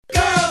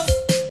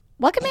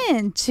Welcome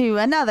in to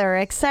another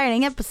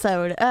exciting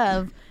episode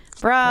of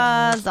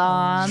Bras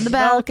on the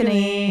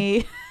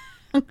Balcony.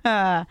 All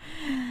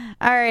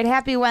right,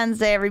 happy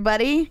Wednesday,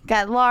 everybody.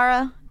 Got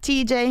Laura,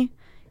 TJ,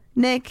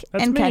 Nick,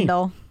 and me.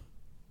 Kendall.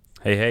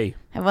 Hey.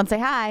 Everyone say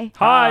hi.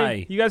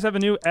 Hi. You guys have a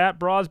new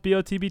 @Bras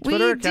BOTB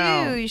Twitter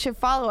account. We do. You should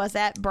follow us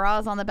at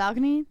Bras on the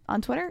Balcony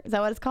on Twitter. Is that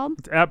what it's called?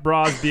 It's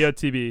 @Bras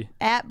BOTB.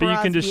 But you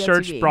can just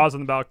search Bras on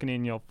the Balcony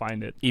and you'll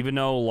find it. Even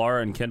though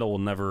Laura and Kendall will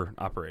never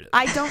operate it.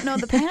 I don't know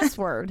the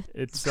password.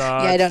 It's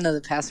I don't know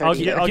the password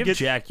either. I'll give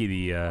Jackie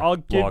the I'll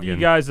give you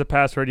guys the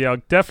password. Yeah,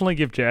 I'll definitely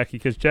give Jackie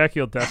because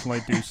Jackie will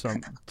definitely do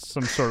some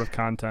sort of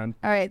content.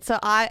 All right. So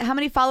how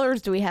many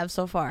followers do we have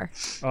so far?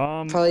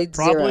 Probably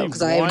zero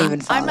because I haven't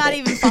even followed I'm not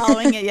even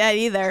following it yet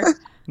either.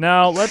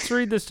 Now, let's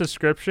read this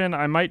description.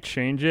 I might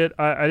change it.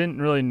 I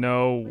didn't really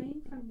know.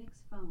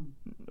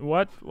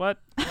 What?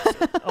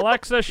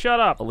 Alexa, shut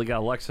up. Oh, we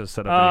got Alexa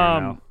set up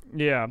here now.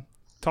 Yeah,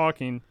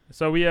 talking.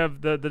 So we have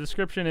the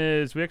description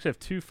is we actually have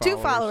two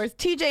followers.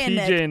 TJ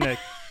and Nick.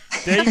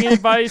 Dating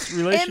advice,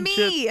 And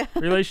me.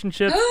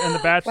 relationships, and the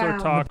Bachelor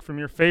talk from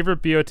your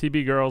favorite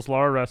BOTB girls,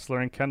 Laura Wrestler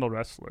and Kendall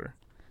Wrestler.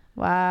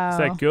 Wow. Is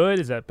that good?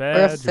 Is that bad?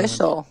 We're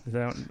official.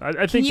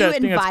 I think that's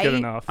good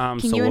enough. Can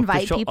so you invite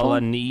official, people? All I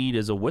need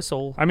is a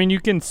whistle. I mean,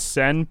 you can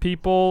send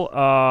people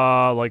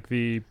like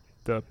the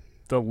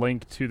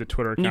link to the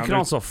Twitter account. You can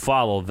also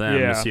follow them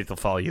to see if they'll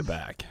follow you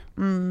back.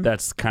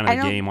 That's kind of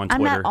the game on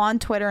Twitter. I'm not on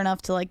Twitter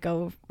enough to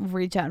go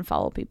reach out and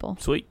follow people.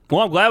 Sweet.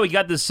 Well, I'm glad we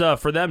got this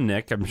for them,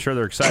 Nick. I'm sure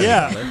they're excited.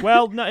 Yeah. about it.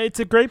 Well, no, it's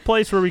a great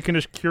place where we can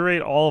just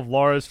curate all of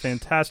Laura's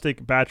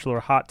fantastic Bachelor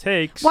hot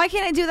takes. Why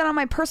can't I do that on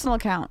my personal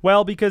account?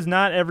 Well, because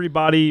not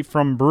everybody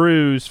from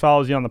Brews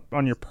follows you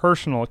on your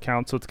personal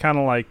account, so it's kind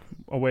of like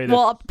a way to.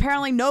 Well,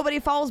 apparently nobody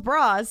follows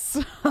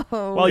Bras.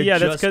 Well, yeah,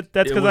 that's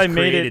because I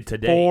made it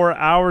today. 4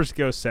 hours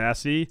ago,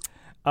 Sassy.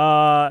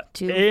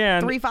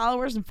 3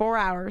 followers in 4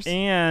 hours.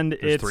 And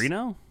There's it's 3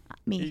 now?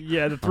 Me.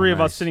 Yeah, the three of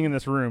us nice. sitting in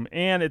this room,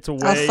 and it's a I'll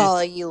way follow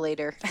you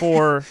later.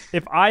 for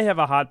if I have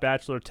a hot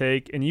Bachelor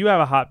take and you have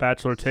a hot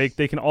Bachelor take,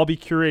 they can all be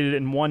curated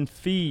in one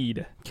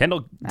feed.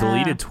 Kendall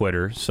deleted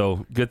Twitter,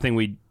 so good thing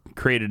we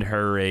created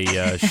her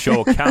a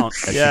show account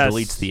as Yes. she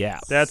deletes the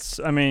app. That's,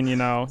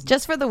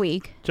 Just for the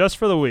week. just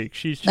for the week.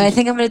 She's I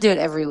think I'm going to do it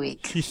every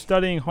week. she's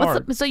studying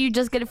hard. So you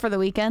just get it for the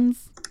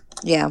weekends?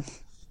 Yeah.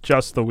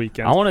 Just the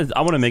weekend. I want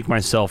to make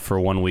myself for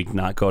 1 week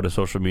not go to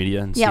social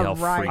media and see Yeah, how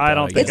right. freaked I out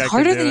don't I think get. It's I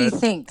harder could do than you it.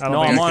 think. I don't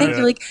No, think I'm I on could You're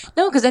do it. like,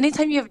 no, because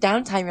anytime you have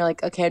downtime, you're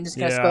like, okay, I'm just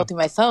going to Yeah. scroll through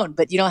my phone.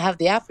 But you don't have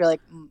the app. You're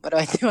like, what do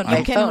I do on my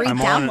You can phone?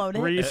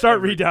 re-download it. You start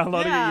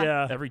re-downloading Yeah. it,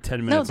 yeah. Every 10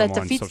 No, minutes that I'm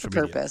on defeats social the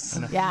media. purpose.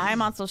 Yeah,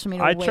 I'm on social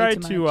media I way try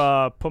too to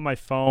much. put my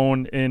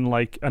phone in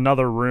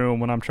another room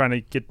when I'm trying to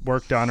get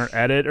work done or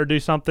edit or do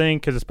something,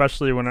 because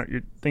especially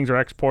when things are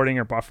exporting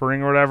or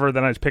buffering or whatever,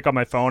 then I just pick up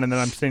my phone and then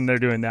I'm sitting there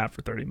doing that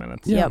for 30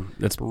 minutes. Yep.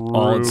 That's all.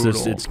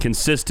 Brutal. It's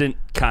consistent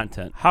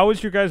content. How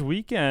was your guys'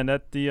 weekend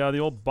at the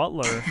old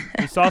Butler?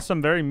 We saw some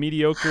very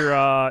mediocre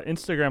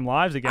Instagram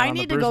lives again. I on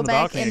need the to Bruce go on the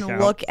back Balcony and account.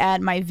 look at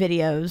my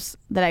videos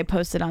that I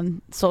posted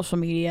on social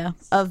media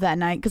of that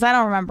night because I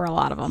don't remember a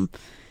lot of them.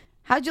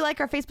 How'd you like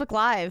our Facebook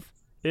Live?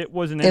 It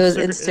was Instagram.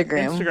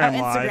 Instagram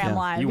Oh, live. Instagram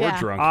Live. You were yeah.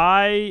 drunk.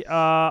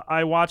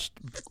 I watched.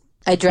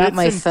 I dropped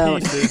my bits and phone.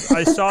 pieces.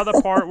 I saw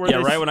the part where Yeah,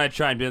 they right when I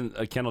chimed in,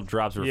 Kendall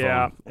drops her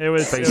Yeah, phone. it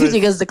was.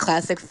 TJ goes the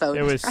classic phone.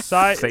 It was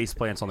side. Face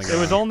plants on the It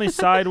ground. was only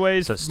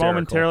sideways It's hysterical.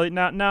 momentarily.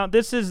 Now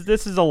this is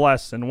a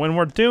lesson. When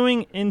we're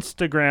doing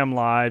Instagram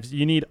lives,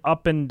 you need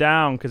up and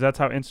down because that's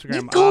how Instagram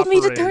You told me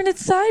to operates. turn it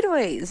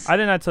sideways. I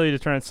did not tell you to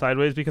turn it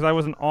sideways because I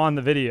wasn't on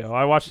the video.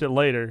 I watched it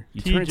later.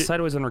 You turn it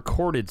sideways on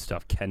recorded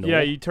stuff, Kendall.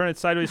 Yeah, you turn it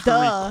sideways Duh.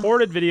 for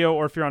recorded video,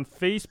 or if you're on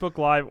Facebook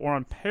Live or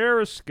on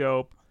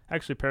Periscope.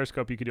 Actually,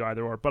 Periscope you could do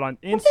either or, but on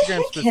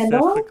Instagram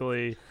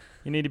specifically,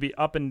 you need to be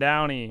up and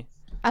downy.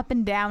 Up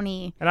and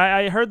downy. And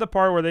I heard the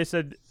part where they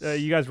said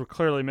you guys were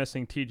clearly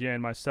missing TJ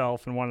and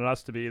myself and wanted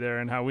us to be there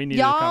and how we needed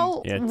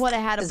Y'all to Yeah, would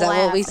have had a Is that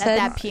blast what we at said?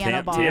 that piano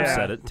Tam bar. come.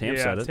 said it. Tam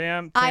said it.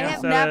 Tam I have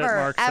said it, never,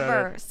 Mark said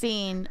ever it.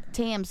 seen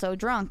Tam so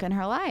drunk in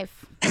her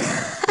life.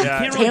 Yeah.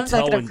 can't really Tam's not tell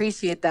going to when-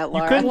 appreciate that, You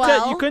Laura. couldn't,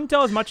 Well- you couldn't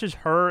tell as much as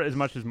her as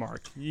much as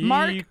Mark.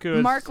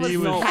 Mark was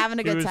he having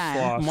a he good was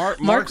time.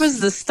 sloshed. Mark was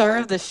the star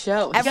of the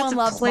show. He Everyone got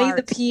loves to play Mark.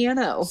 the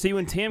piano. See,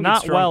 when Tam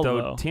Not gets drunk, well,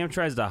 though, though. Tam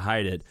tries to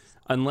hide it.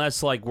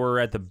 Unless, we're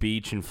at the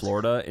beach in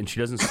Florida and she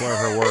doesn't slur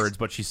her words,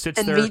 but she sits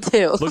And there, me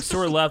too. looks to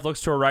her left,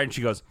 looks to her right, and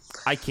she goes,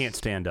 I can't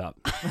stand up.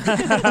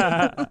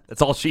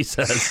 That's all she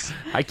says.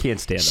 I can't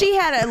stand She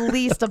up. had at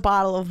least a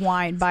bottle of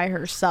wine by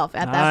herself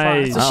at that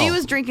Nice. bar. So she Oh.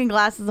 was drinking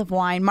glasses of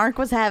wine. Mark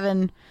was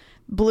having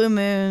Blue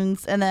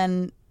Moons, and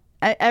then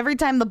every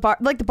time the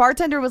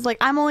bartender was like,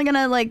 "I'm only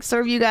gonna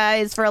serve you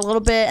guys for a little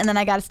bit, and then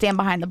I got to stand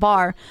behind the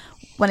bar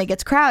when it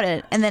gets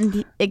crowded." And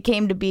then it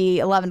came to be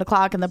 11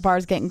 o'clock, and the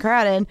bar's getting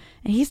crowded,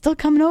 and he's still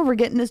coming over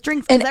getting his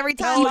drinks. Because And every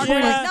time each Mark yeah.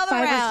 was like, like another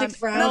 5 round, or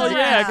 6 rounds. another Oh,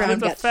 yeah, each 'cause round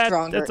it's a gets fat-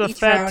 stronger. it's a Each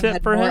fat round tip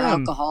had for more him.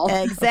 alcohol.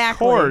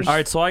 Exactly. Of course. All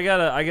right, so I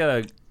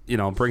gotta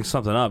bring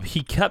something up.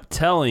 He kept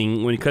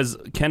telling because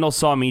Kendall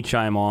saw me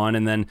chime on,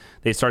 and then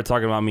they started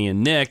talking about me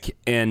and Nick,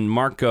 and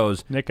Mark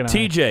goes, Nick and I.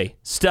 TJ,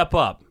 step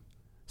up.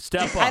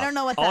 Step up. I don't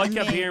know what All I that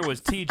kept means. hearing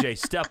was TJ,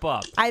 step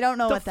up. I don't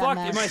know the what that fuck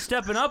meant. am I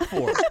stepping up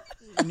for?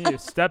 You need to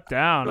step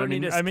down. Or I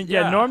mean, need to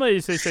yeah. yeah. Normally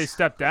they say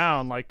step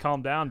down, like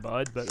calm down,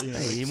 bud. But you know,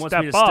 He wants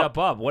step me to up. step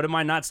up. What am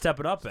I not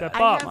stepping up at? Step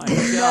I up. have My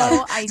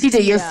no idea.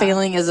 TJ, you're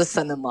failing as a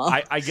son-in-law.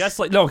 I guess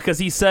like no, because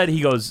he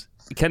goes.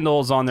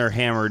 Kendall's on there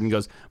hammered and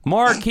goes,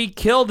 Mark, he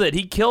killed it.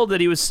 He killed it.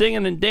 He was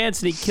singing and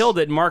dancing. He killed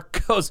it. And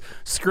Mark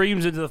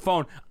screams into the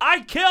phone,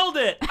 I killed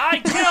it. I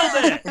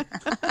killed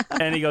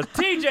it. And he goes,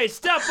 TJ,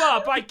 step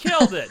up. I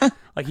killed it.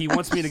 Like he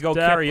wants me to go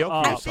Step karaoke up. or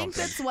I something. think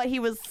that's what he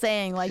was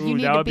saying. Like, Ooh, you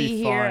need that to would be be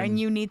here fun. and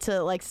you need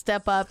to, like,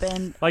 step up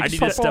and Like I need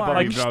to step up perform.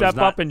 like even though I step was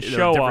not- up and they're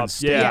show different up.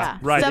 states. Yeah,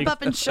 right. step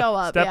up and show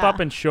up. Step yeah. up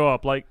and show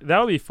up. Like that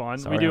would be fun.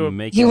 Sorry, we do. I'm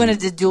making, he wanted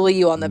to duel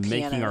you on the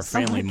making piano. our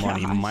family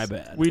money. gosh. My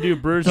bad. We do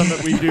brews on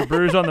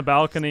the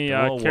balcony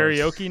The little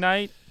karaoke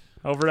night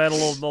over at a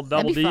little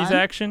double be D's fun.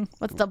 action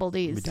What's double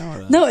Be D's? down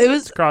with that. No, it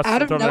was across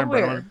out of over there in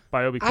nowhere. Berlin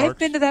by Obie I've Clark's.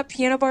 been to that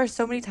piano bar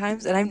so many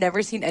times, and I've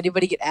never seen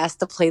anybody get asked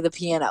to play the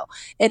piano.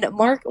 And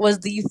Mark was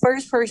the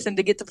first person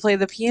to get to play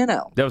the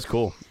piano. That was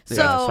cool. So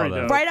Yeah, I saw that.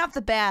 dope. right off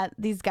the bat,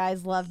 these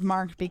guys loved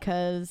Mark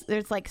because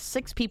there's like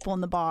 6 people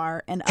in the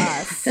bar and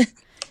us.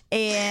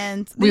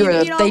 And They knew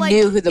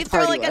who the you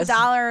throw party like was.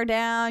 $1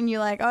 down. You're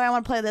like, oh, I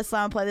want to play this song.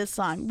 I want to play this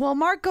song. Well,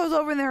 Mark goes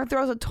over there and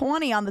throws a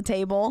 20 on the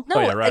table. No, Oh,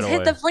 yeah, right it hit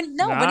away. the when he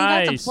got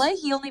to Nice. play,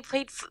 he only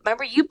paid.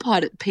 Remember, you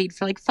paid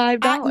for like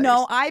 $5.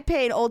 No, I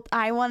paid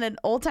I wanted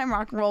Old Time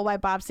Rock and Roll by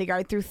Bob Seger.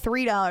 I threw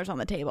 $3 on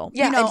the table.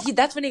 Yeah, You know, and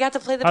that's when he got to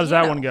play the How does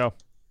piano. that one go?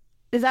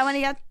 is that when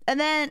he got?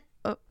 And then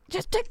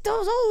just take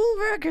those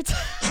old records.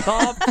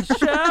 Off the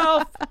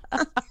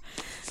shelf.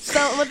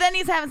 So, but then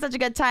he's having such a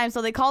good time,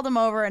 so they called him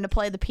over and to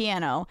play the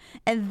piano.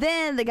 And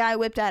then the guy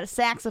whipped out a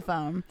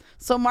saxophone.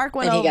 So Mark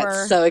went And he over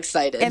got so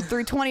excited. and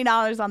threw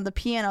 $20 on the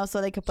piano so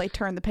they could play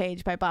 "Turn the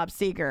Page" by Bob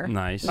Seger.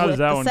 Nice. How does with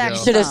that the one go?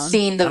 saxophone. Should have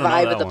seen the I don't know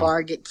vibe that of the one.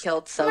 bar get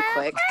killed so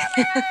quick.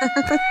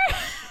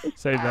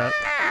 Save that.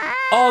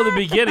 Oh, the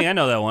beginning. I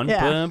know that one.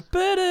 Yeah. Bum,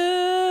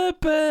 ba-da,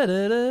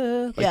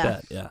 ba-da-da. Like Yeah.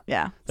 that. Yeah.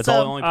 Yeah. That's so, all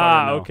the only part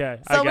I know. Okay.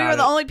 I So we got were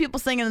the it. only people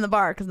singing in the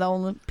bar because the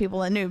only people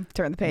that knew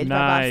 "Turn the Page" by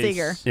Bob Nice.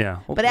 Seger. Yeah.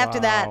 But after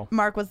Wow. that,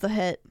 Mark was the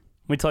hit.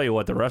 Let me tell you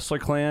what, the Wrestler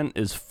Clan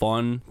is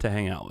fun to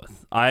hang out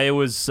with. I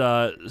was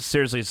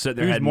seriously sitting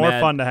there. Who's had more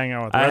Matt, fun to hang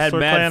out with, I had Wrestler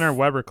Matt- Clan or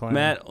Weber Clan?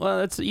 Matt, well,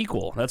 that's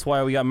equal. That's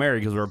why we got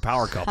married, because we're a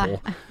power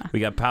couple. We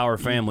got power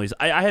families.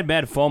 I had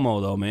mad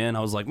FOMO though, man.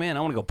 I was like, man,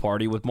 I want to go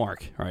party with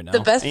Mark right now. The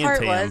best And part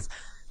Tam.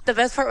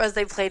 was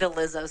they played a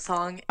Lizzo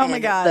song. Oh my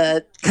and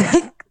God.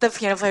 The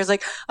piano player's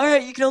like, all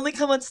right, you can only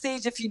come on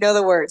stage if you know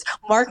the words.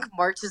 Mark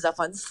marches up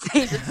on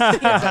stage and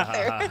stands up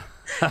there.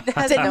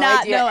 Has Did no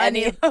not idea know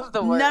any of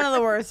the words. None of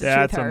the words. The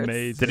That's truth hurts.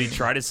 amazing. Did he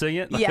try to sing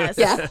it? Yes.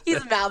 Yeah,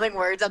 he's mouthing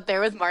words up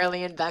there with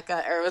Marley and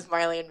Becca, or with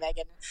Marley and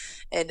Megan,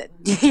 and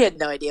he had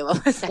no idea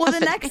what was Well, the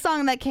happening. next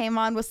song that came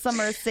on was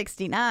 "Summer of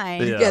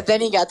 '69." Yeah. Yeah,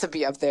 then he got to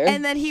be up there.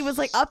 And then he was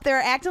like up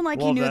there acting like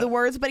he Well, knew that- the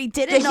words, but he yeah,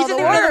 didn't he know didn't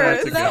the know the words.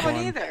 words That's of a that good one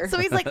one. either. So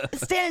he's like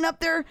standing up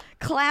there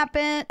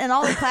clapping, and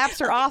all the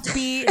claps are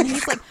offbeat, and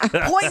he's like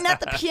pointing at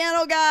the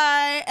piano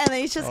guy, and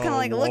then he's just kind of Oh,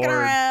 like looking Lord.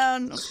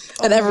 around.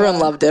 And everyone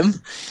loved him.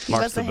 He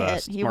Mark's was the the hit.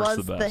 best. He Mark's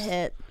was the the best.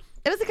 hit.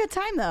 It was a good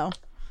time though.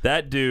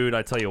 That dude,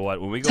 I tell you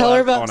what, when we go Tell her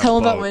out on about a tell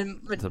him about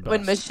boat, it's the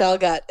when best. Michelle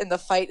got in the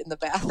fight in the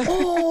bathroom.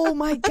 Oh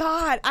my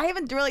God! I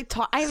haven't really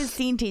I haven't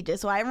seen TJ,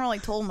 so I haven't really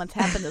told him what's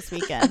happened this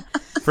weekend.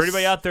 For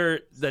anybody out there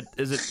that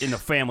isn't in the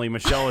family,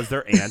 Michelle is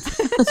their aunt.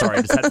 Sorry,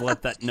 I just had to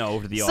let that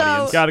know to the So-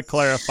 audience. Got to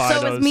clarify So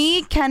it those. was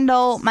me,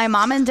 Kendall, my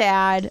mom and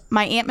dad,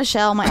 my Aunt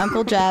Michelle, my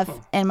Uncle Jeff,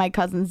 and my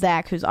cousin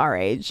Zach, who's our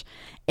age.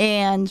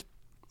 And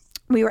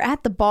we were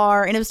at the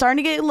bar, and it was starting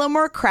to get a little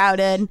more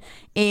crowded.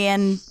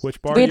 And Which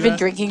bar? We are had you been at?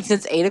 drinking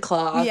since 8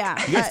 o'clock.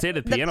 yeah. You guys stayed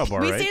at the piano bar,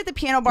 We right? stayed at the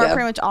piano bar Yeah.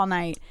 pretty much all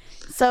night.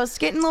 So it's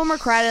getting a little more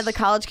crowded. The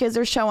college kids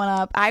are showing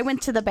up. I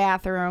went to the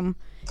bathroom,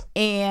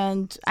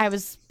 and I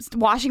was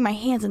washing my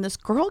hands, and this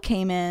girl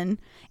came in,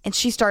 and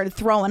she started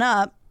throwing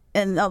up.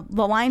 And the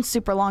line's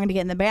super long to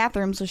get in the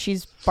bathroom, so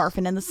she's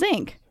barfing in the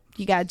sink.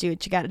 You got to do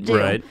what you got to do.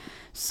 Right.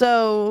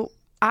 So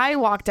I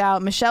walked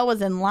out. Michelle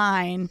was in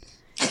line,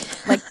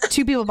 like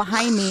 2 people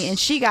behind me, and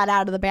she got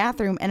out of the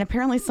bathroom. And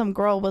apparently some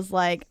girl was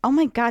like, oh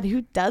my God,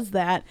 who does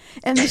that?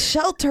 And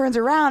Michelle turns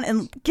around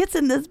and gets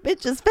in this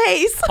bitch's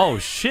face. Oh,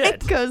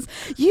 shit. And goes,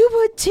 you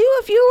would too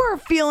if you were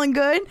feeling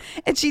good.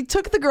 And she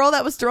took the girl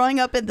that was throwing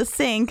up in the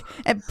sink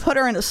and put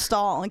her in a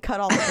stall and cut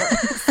all the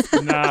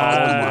girls.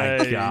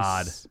 Nice. Oh, my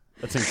God.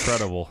 That's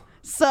incredible.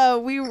 So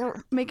we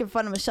were making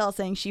fun of Michelle,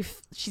 saying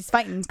she's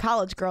fighting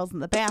college girls in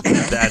the bathroom.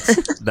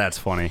 That's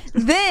funny.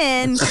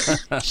 Then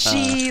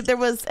there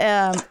was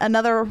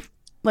another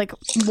like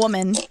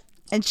woman,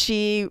 and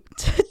the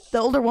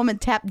older woman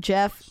tapped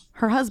Jeff,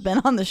 her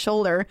husband, on the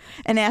shoulder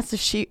and asked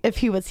if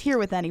he was here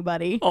with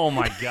anybody. Oh,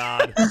 my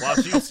God. While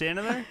she was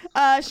standing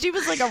there? She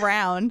was like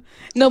around.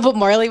 No, but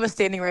Marley was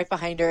standing right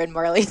behind her, and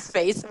Marley's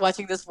face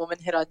watching this woman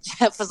hit on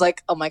Jeff was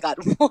like, oh my God,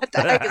 what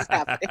the heck is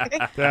happening?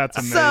 That's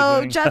amazing.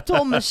 So Jeff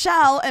told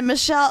Michelle, and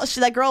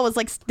that girl was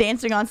like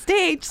dancing on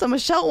stage. So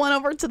Michelle went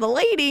over to the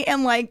lady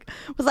and like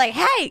was like,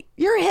 "Hey,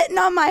 you're hitting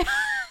on my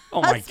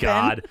Oh my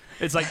God!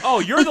 It's like, oh,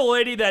 you're the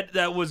lady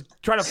that was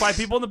trying to fight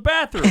people in the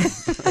bathroom.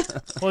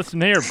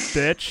 Listen here,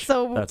 bitch.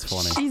 So That's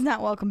funny. she's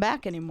not welcome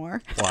back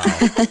anymore. Wow,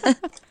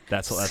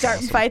 that's Starting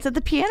awesome. fights at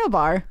the piano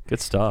bar. Good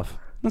stuff.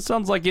 That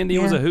sounds like Indy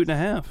was a hoot and a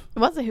half. It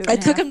was a hoot. I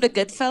and a took half. him to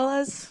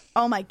Goodfellas.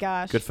 Oh my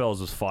gosh.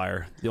 Goodfellas was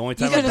fire. The only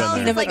time You I've could've been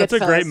seen there. him at That's a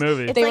great Goodfellas.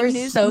 movie. It's They like were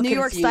New, so New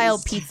York style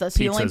confused. pizza,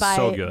 so you only Pizza's buy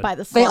so good. by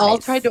the slice. They all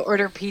tried to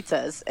order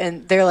pizzas,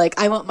 and they're like,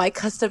 "I want my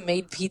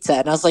custom-made pizza,"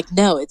 and I was like,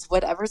 "No, it's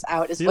whatever's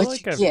out is I feel what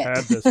like you I've get."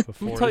 had this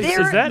before. tell you,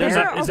 They're, is that they're is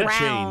that chain?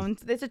 around.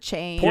 There's a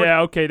chain.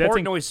 Yeah, okay. That's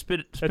in, always spit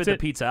that's the in-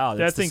 pizza out.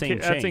 that's It's the in same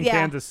that's in chain. Yeah.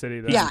 Kansas City.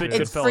 Though. Yeah, Spit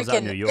it's Goodfellas out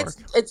in freaking. New York.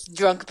 It's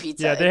drunk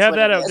pizza. Yeah, they It's have what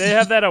that. it is. They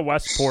have that at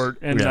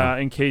Westport in Yeah.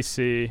 in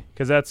KC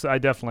because I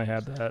definitely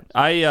had that.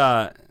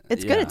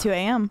 It's good at 2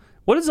 a.m.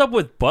 What is up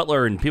with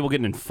Butler and people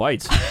getting in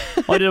fights?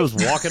 All I did was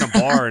walk in a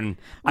bar and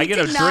I get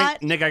a did drink.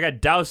 not- Nick, I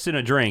got doused in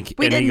a drink.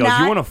 We and he did goes,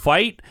 not- "You want to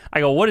fight?" I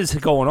go, "What is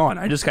going on?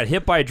 I just got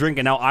hit by a drink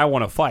and now I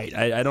want to fight.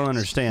 I don't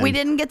understand." We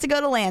didn't get to go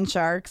to Land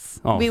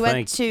Sharks. Oh, we went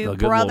thank the to good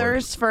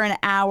Brothers for an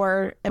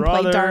hour and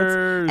played darts.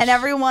 Brothers. And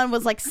everyone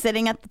was like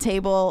sitting at the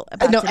table.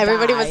 About No, to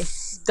everybody die. was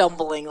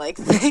stumbling. Like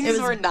things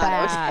was were not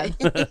bad.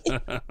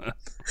 okay.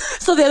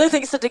 So the other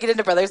thing, so to get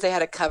into Brothers, they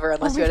had a cover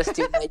unless you had a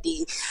student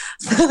ID.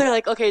 So they're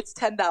like, "Okay, it's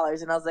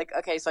 $10," and I was like,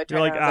 "Okay." So I You're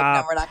turned like, around. I was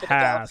like, "No, we're not going to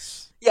go."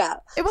 pass. Yeah. It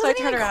so I wasn't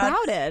turned even around.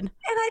 crowded. And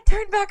I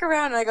turned back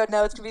around and I go,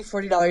 "No, it's gonna be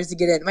 $40 to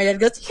get in." My dad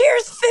goes,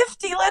 "Here's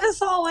 50. Let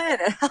us all in."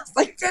 And I was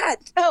like, "Dad,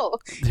 no,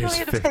 you There's only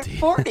had to 50. pay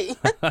 40."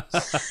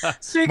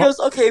 So he goes,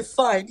 "Okay,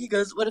 fine." He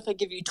goes, "What if I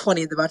give you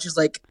 20?" The bouncer's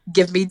like,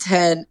 "Give me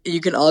 10. You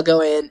can all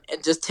go in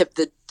and just tip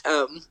the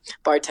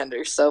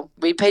bartender." So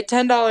we paid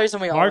 $10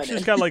 and we all Mark's went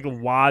just in. got like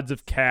wads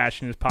of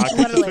cash in his pocket.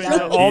 Literally Between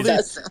does. all He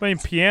these, does. I mean,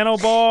 piano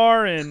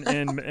bar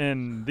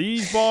and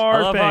these I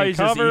bars. love how paying he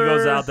goes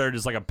cover, out there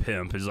just like a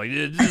pimp. He's like,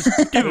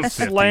 "Just give him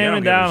 50. I don't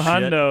slamming give a down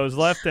shit." hundos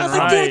left I and was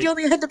like, "Dad, right. you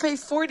only had to pay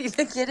 40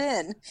 to get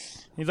in."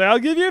 He's like, "I'll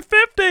give you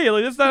 50."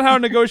 Like that's not how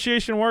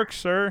negotiation works,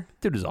 sir.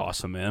 Dude is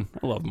awesome, man.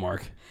 I love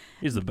Mark.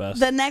 He's the best.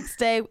 The next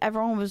day,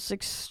 everyone was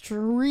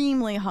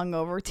extremely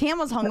hungover. Tam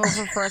was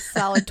hungover for a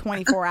solid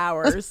 24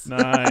 hours.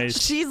 Nice.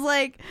 She's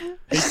like,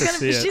 to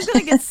see it. she's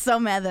gonna get so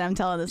mad that I'm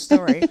telling this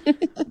story.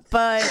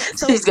 But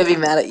so He's gonna be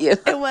mad at you.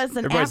 it was an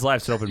Everybody's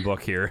life's an open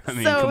book here. I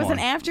mean, so it come was on. an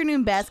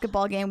afternoon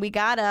basketball game. We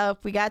got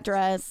up, we got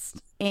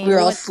dressed, and We were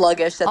all went-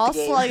 sluggish at all the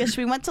game. sluggish.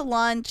 We went to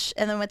lunch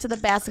and then went to the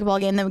basketball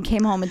game. Then we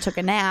came home and took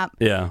a nap.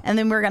 Yeah. And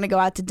then we were gonna go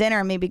out to dinner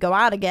and maybe go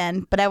out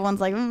again. But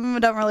everyone's like, I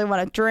don't really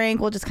want to drink.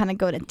 We'll just kind of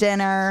go to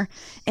dinner.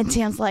 And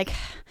Tam's like,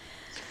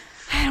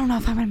 I don't know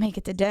if I'm gonna make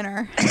it to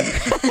dinner.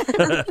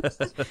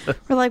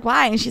 We're like,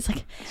 why? And she's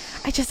like,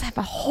 I just have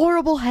a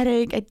horrible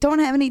headache. I don't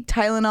have any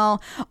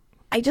Tylenol.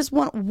 I just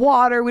want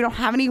water. We don't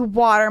have any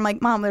water. I'm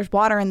like, Mom, there's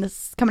water in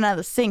this coming out of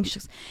the sink. She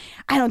goes,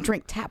 I don't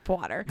drink tap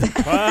water.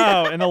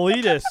 Wow, an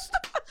elitist.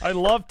 I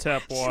love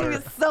tap She water.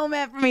 was so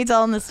mad for me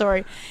telling this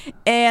story.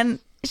 And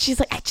she's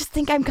like, I just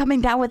think I'm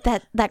coming down with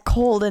that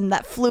cold and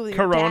that flu. that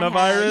your dad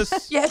has."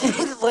 Coronavirus. Yeah,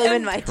 it's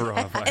lemon my dad.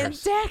 Coronavirus.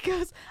 And Dad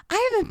goes,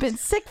 I haven't been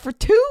sick for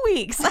 2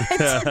 weeks.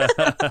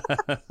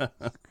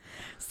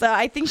 So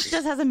I think she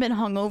just hasn't been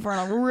hungover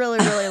in a really,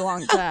 really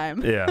long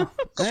time. Yeah.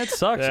 That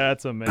sucks.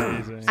 That's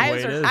amazing. I, way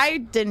was it is. I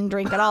didn't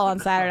drink at all on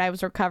Saturday. I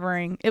was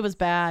recovering. It was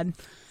bad.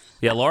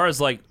 Yeah, Laura's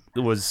like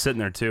was sitting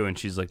there too, and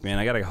she's like, "Man,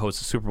 I gotta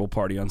host a Super Bowl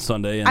party on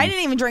Sunday." And I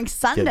didn't even drink get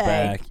Sunday.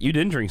 back. You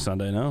didn't drink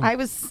Sunday, no? I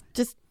was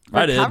just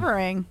I did.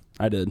 recovering.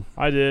 I did.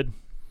 I did.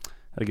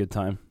 Had a good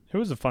time. It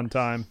was a fun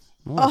time.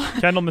 Oh.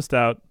 Kendall missed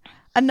out.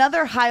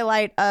 Another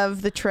highlight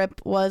of the trip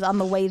was on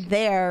the way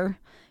there.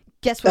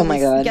 Guess where Oh my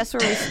God. Guess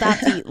where we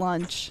stopped to eat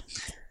lunch?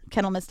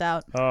 Kendall missed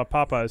out.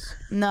 Popeyes,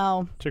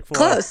 No. Chick-fil-A.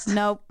 Close.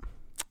 Nope.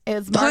 It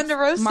was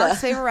Ponderosa.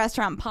 Mark's favorite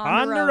restaurant,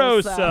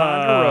 Ponderosa.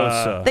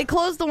 Ponderosa. They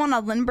closed the one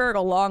on Lindbergh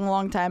a long,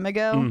 long time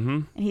ago, Mm-hmm.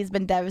 and he's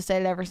been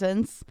devastated ever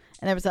since.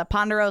 And there was a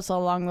Ponderosa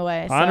along the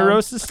way. so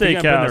Ponderosa I think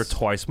I've been there Steakhouse.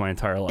 twice my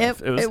entire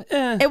life. It, It was.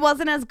 it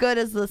wasn't as good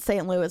as the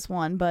St. Louis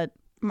one, but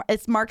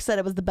Mark said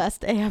it was the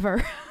best day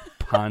ever.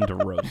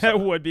 Ponderosa. That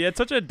would be. It's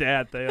such a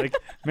dad thing. Like,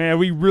 man,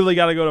 we really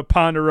got to go to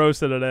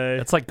Ponderosa today.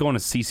 It's like going to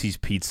Cece's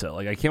Pizza.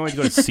 Like, I can't wait to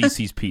go to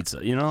Cece's Pizza.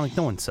 You know, like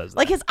no one says that.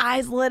 Like his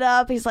eyes lit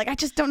up. He's like, I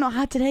just don't know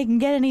how today can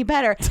get any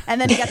better.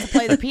 And then he got to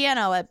play the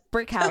piano at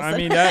Brick House. I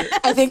mean, that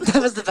I think that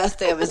was the best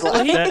day of his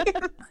life.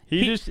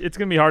 it's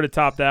gonna be hard to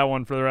top that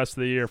one for the rest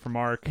of the year for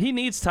Mark. He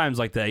needs times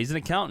like that. He's an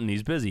accountant.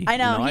 He's busy. I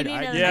know, You he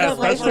needed Yeah, No,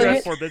 my especially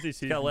favorite- for busy Gotta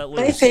season. let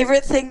My loose.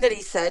 favorite thing that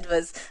he said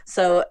was,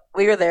 so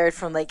we were there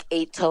from like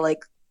 8 till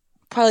like,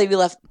 probably we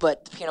left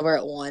but the piano bar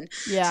at 1.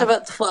 Yeah. So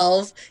about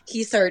 12,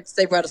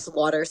 they brought us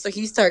water. So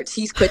he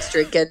quits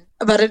drinking.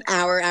 About an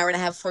hour and a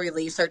half before we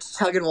leave, starts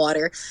chugging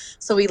water.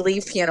 So we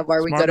leave piano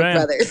bar, we Smart go to man.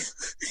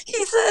 Brothers.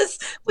 He says,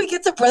 we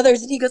get to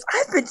Brothers and he goes,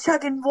 I've been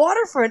chugging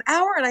water for an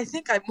hour and I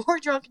think I'm more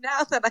drunk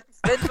now than I've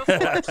been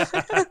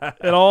before.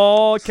 It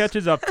all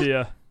catches up to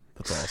you.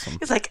 That's awesome.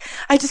 He's like,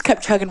 I just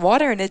kept chugging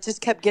water and it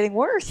just kept getting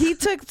worse. He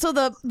took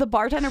the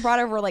bartender brought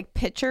over like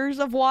pitchers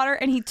of water,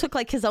 and he took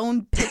like his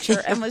own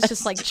pitcher and was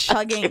just like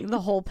chugging the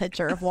whole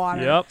pitcher of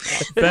water. Yep.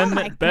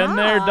 my Been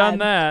there, done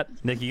God. that.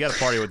 Nick, you got to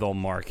party with old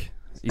Mark.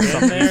 He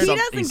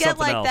doesn't get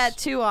like that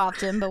too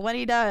often, but when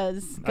he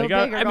does, go big or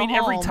I go mean,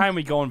 every home. time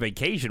we go on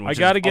vacation, which I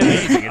gotta is get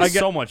amazing. I It's got-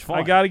 so much fun.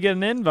 I got to get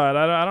an invite.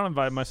 I don't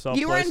invite myself.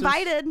 You were places.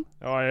 invited.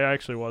 Oh, I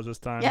actually was this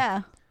time.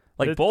 Yeah.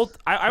 like It- both.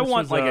 I this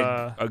want was, like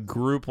a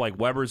group like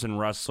Weber's and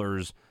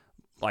Wrestlers,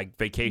 like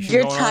vacation.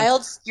 Your going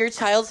on.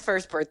 child's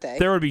first birthday.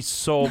 There'd be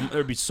so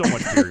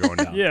much beer going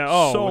down. Yeah.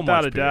 Oh, so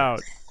without much a beer.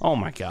 doubt. Oh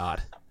my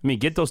God. I mean,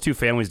 get those two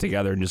families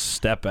together and just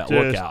step at Just,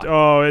 look out.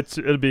 oh,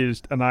 it'll be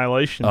just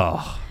annihilation.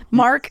 Oh,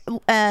 Mark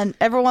and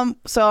everyone.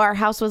 So our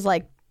house was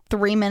like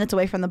 3 minutes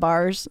away from the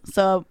bars.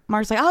 So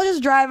Mark's like, I'll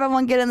just drive.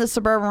 Everyone get in the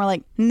Suburban. We're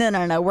like,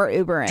 no, we're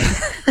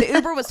Ubering. The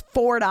Uber was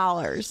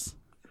 $4.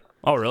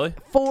 oh, really?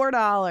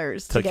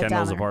 $4 to To get down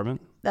Kendall's there.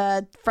 apartment,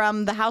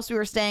 From the house we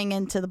were staying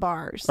in to the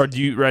bars. or do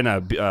you right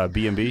now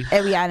B&B?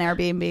 Yeah, an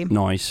Airbnb.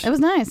 Nice. It was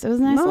nice. It was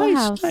a nice little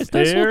house. Nice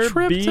little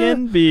trip to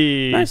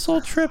Airbnb. nice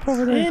little trip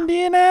over there.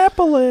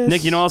 Indianapolis.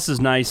 Nick, you know what else is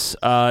nice?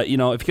 If you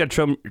got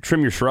to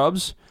trim your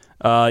shrubs,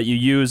 you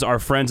use our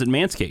friends at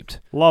Manscaped.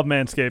 Love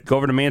Manscaped. Go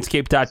over to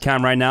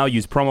manscaped.com right now.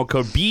 Use promo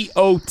code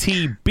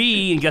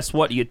BOTB, and guess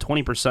what? You get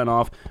 20%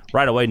 off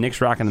right away. Nick's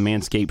rocking the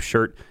Manscaped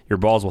shirt. Your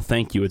balls will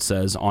thank you, it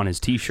says on his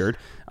T-shirt.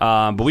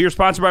 But we are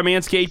sponsored by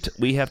Manscaped.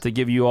 We have to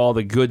give you all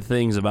the good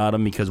things about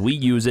them because we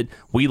use it.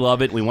 We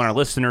love it. We want our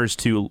listeners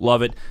to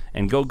love it.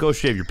 And go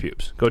shave your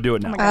pubes. Go do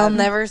it now. I'll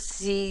never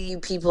see you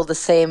people the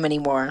same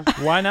anymore.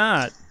 Why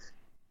not?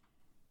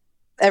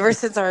 Ever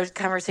since our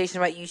conversation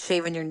about you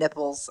shaving your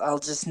nipples, I'll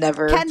just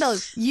never. Kendall,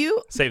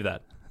 Save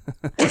that.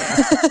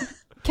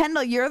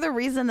 Kendall, you're the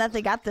reason that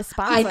they got this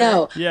sponsor. I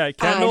know. Yeah, I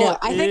Kendall know.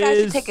 I think I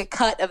should is- take a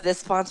cut of this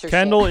sponsorship.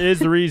 Kendall is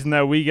the reason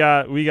that we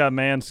got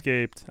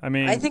Manscaped. I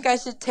mean, I think I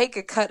should take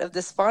a cut of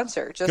this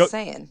sponsor. Just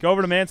saying. Go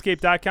over to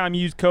manscaped.com.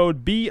 Use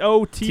code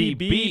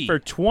BOTB for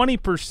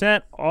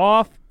 20%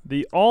 off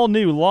the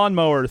all-new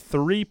Lawnmower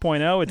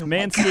 3.0. It's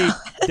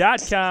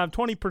manscaped.com.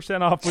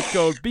 20% off with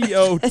code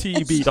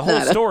BOTB. The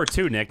whole store,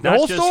 too, Nick.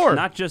 whole store.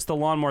 Not just the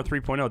Lawnmower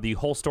 3.0. The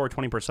whole store,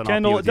 20% off.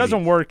 Kendall, it BOTB.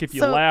 doesn't work if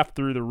you So- laugh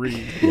through the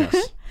read.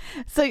 Yes.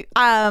 So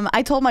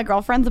I told my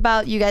girlfriends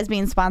about you guys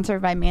being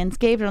sponsored by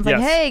Manscaped, and I was like,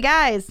 Yes. hey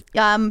guys,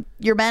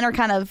 your men are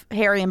kind of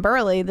hairy and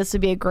burly. This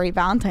would be a great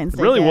Valentine's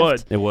Day Really gift.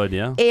 would. It would,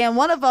 yeah. And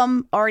one of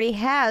them already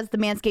has the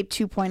Manscaped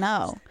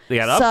 2.0. They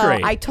got so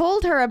upgrade. I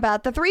told her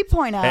about the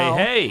 3.0.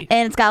 Hey.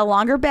 And it's got a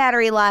longer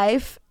battery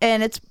life,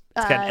 and it's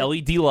got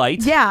LED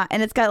lights. yeah,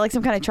 and it's got like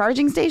some kind of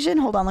charging station.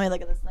 Hold on, let me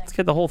look at this thing. It's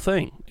got the whole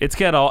thing. It's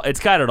got it all. It's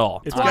got it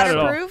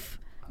all. Waterproof,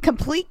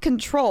 complete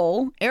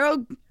control,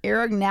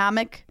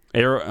 ergonomic,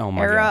 Oh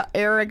my God.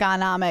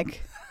 ergonomic.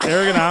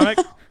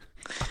 Ergonomic.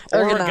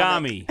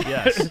 Origami.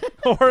 Yes.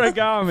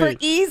 Origami. For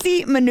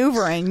easy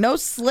maneuvering, no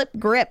slip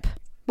grip.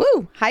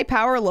 Woo! High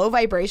power, low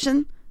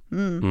vibration.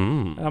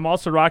 I'm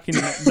also rocking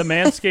the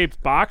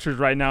Manscaped boxers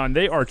right now, and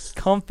they are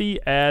comfy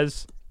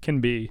as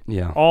can be.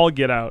 Yeah. All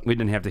get out. We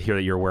didn't have to hear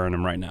that you're wearing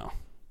them right now.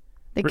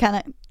 They kind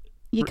of.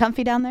 You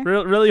comfy down there?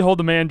 Really hold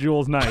the man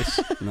jewels nice.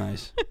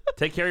 Nice.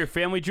 Take care of your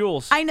family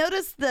jewels. I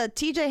noticed the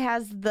TJ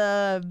has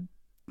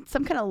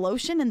some kind of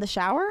lotion in the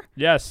shower.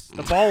 Yes.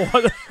 The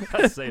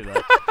Save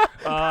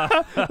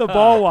that. the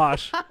ball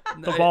wash.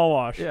 The ball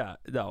wash. Yeah.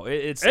 No,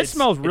 it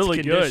smells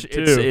really good,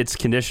 too. It's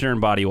conditioner and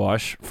body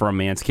wash from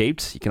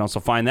Manscaped. You can also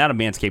find that at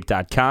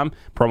manscaped.com.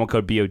 Promo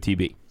code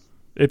BOTB.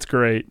 It's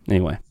great.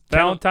 Anyway.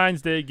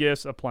 Valentine's Day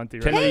gifts aplenty.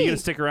 Right? Kendall, Hey. you going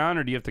to stick around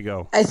or do you have to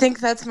go? I think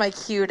that's my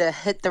cue to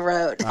hit the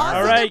road.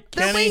 All right,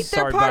 they're, Kenny. they're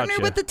Sorry about partnered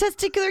you. with the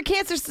Testicular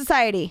Cancer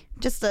Society.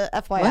 Just a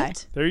FYI.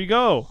 What? There you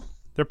go.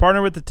 They're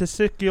partnered with the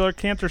Testicular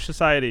Cancer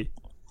Society.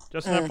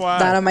 Just an FYI.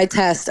 Not on my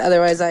test.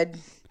 Otherwise, I'd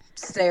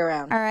stay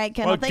around. All right,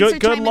 Kendall. Well, Thanks for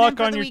good chiming luck in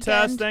for on the your weekend.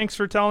 test. Thanks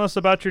for telling us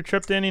about your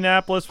trip to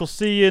Indianapolis. We'll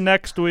see you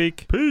next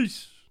week.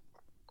 Peace.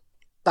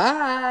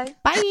 Bye.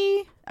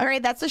 Bye. All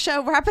right, that's the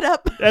show. Wrap it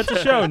up. That's the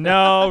show.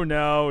 No.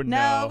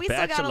 No, we still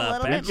got a Bachelor,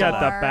 little We bit got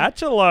more. the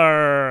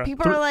Bachelor.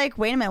 People are like,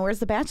 wait a minute, where's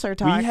the Bachelor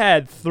talk? We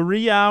had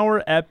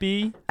 3-hour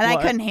epi. And I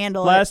couldn't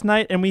handle it. last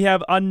night, and we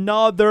have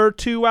another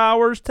 2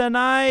 hours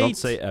tonight. Don't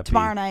say epi.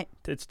 Tomorrow night.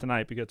 It's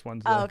tonight because it's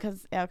Wednesday. Oh,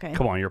 because, okay.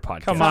 Come on, your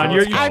podcast. Come on,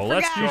 Let's you're- go. I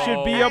Let's forgot. You go.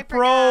 should be I a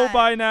pro forgot.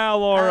 by now,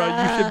 Laura.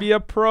 You should be a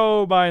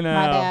pro by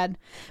now. My bad.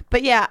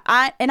 But yeah,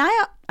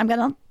 I'm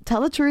gonna tell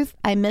the truth.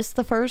 I missed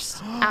the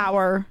first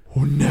hour.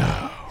 Oh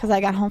no! Because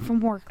I got home from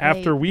work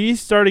After late. we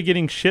started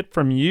getting shit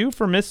from you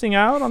for missing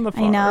out on the I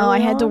phone. know I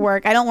had to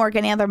work. I don't work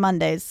any other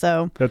Mondays,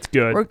 so That's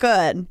good. we're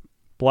good.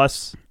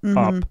 Bless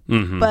up.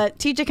 But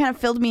TJ kind of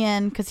filled me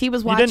in because he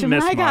was You watching didn't when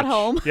miss I got much.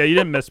 home. Yeah, you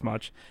didn't miss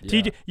much.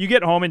 TJ, you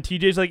get home and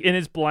TJ's like in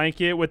his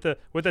blanket with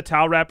a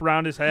towel wrapped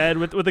around his head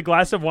with a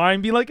glass of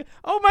wine, being like,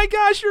 "Oh my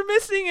gosh, you're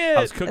missing it."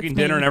 I was cooking That's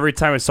dinner, me. and every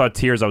time I saw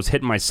tears, I was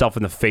hitting myself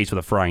in the face with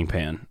a frying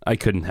pan. I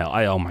couldn't help.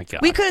 Oh my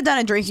god. We could have done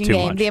a drinking Too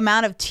game. much. The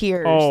amount of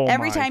tears. Oh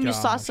Every my time you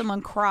saw gosh. someone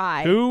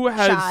cry. Who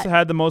has shot.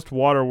 had the most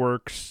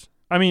waterworks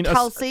I mean,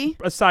 Kelsey.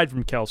 aside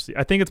from Kelsey,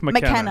 I think it's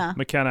McKenna.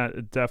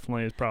 McKenna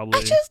definitely is probably.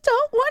 I just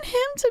don't want him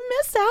to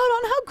miss out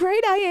on how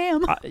great I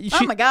am.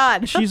 Oh my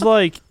God. She's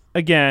like,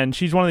 again,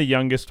 she's one of the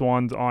youngest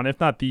ones on, if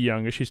not the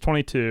youngest. She's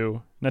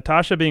 22.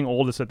 Natasha being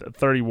oldest at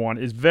 31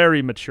 is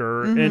very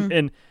mature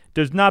and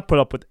does not put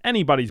up with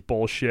anybody's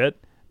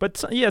bullshit. But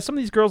some of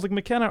these girls like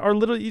McKenna are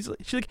literally,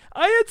 she's like,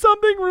 I had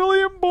something really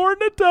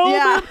important to tell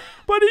him,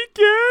 but he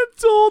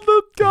canceled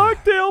the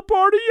cocktail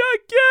party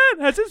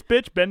again. Has this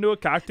bitch been to a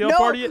cocktail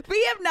party? No,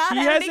 we have not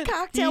had any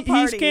cocktail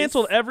parties. He's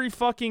canceled every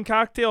fucking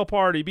cocktail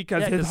party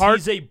because his heart.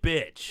 He's a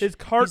bitch. His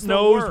heart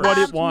knows what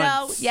it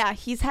wants. No,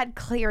 he's had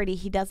clarity.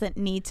 He doesn't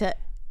need to.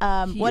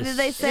 What did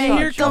they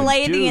say?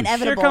 Delay the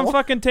inevitable. Here come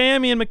fucking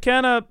Tammy and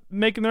McKenna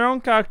making their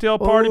own cocktail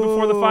party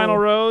before the final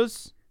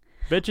rose.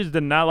 Bitches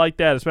did not like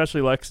that,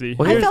 especially Lexi.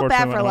 Well, I felt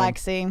bad for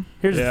Lexi.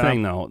 Here's the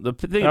thing, though. The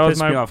thing that that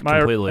pissed me off my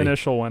completely.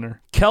 Initial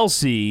winner.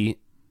 Kelsey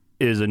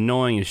is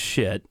annoying as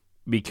shit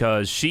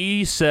because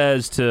she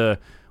says to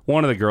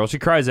one of the girls, she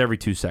cries every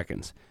 2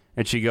 seconds.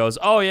 And she goes,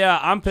 oh, yeah,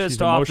 I'm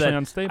pissed off that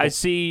unstable. I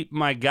see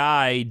my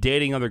guy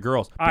dating other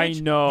girls. Bitch, I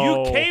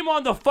know. You came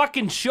on the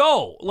fucking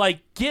show. Like,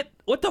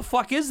 what the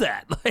fuck is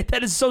that? Like,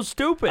 that is so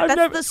stupid.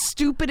 That's the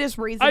stupidest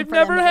reason I've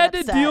never had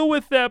to deal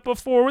with that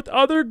before with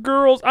other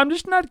girls. I'm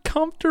just not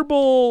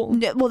comfortable.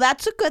 Well,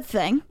 that's a good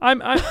thing.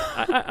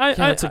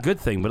 That's a good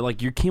thing. But,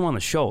 like, you came on the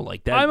show.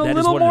 Like, that, I'm a that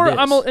little is what more, it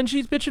is. and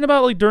she's bitching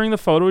about, like, during the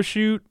photo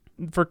shoot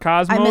for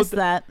Cosmo. I missed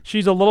that.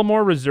 She's a little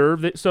more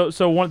reserved. So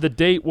one of the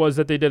date was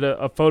that they did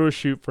a photo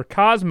shoot for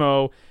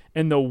Cosmo,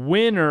 and the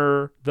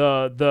winner,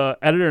 the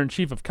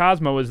editor-in-chief of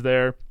Cosmo was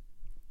there,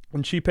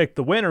 and she picked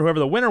the winner. Whoever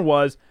the winner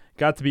was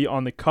got to be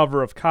on the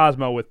cover of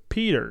Cosmo with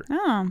Peter.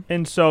 Oh.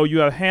 And so you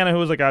have Hannah, who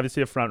was like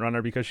obviously a front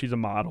runner because she's a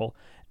model,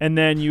 and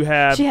then you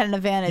have she had an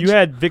advantage. You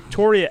had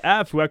Victoria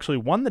F, who actually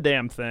won the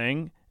damn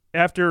thing.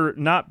 After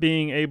not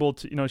being able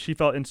to, she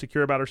felt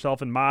insecure about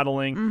herself in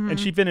modeling, and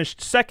she finished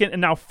second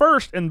and now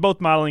first in both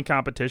modeling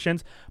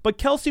competitions. But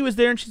Kelsey was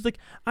there, and she's like,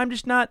 I'm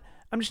just not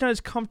as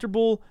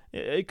comfortable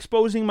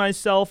exposing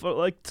myself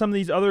like some of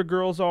these other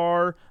girls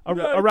are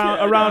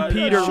around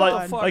Peter.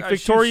 Like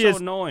Victoria's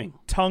so annoying.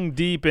 Tongue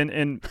deep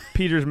in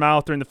Peter's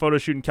mouth during the photo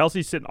shoot, and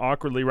Kelsey's sitting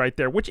awkwardly right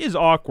there, which is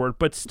awkward,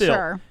 but still.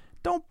 Sure.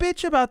 Don't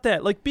bitch about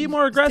that. Like, be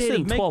more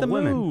aggressive. Make the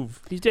move.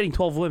 He's dating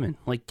 12 women.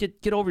 Like,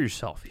 get over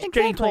yourself. He's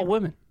Exactly. dating 12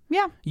 women.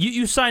 Yeah.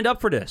 You signed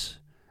up for this.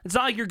 It's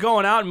not like you're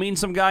going out and meeting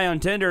some guy on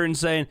Tinder and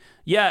saying,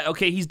 yeah,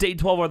 okay, he's dating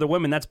 12 other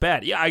women. That's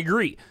bad. Yeah, I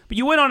agree. But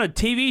you went on a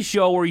TV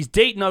show where he's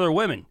dating other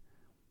women.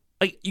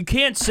 Like, you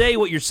can't say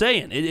what you're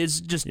saying.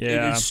 It's just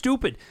it's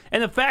stupid.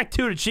 And the fact,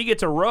 too, that she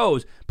gets a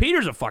rose,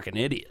 Peter's a fucking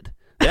idiot.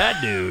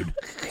 That dude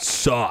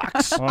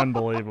sucks.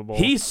 Unbelievable.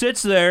 He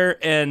sits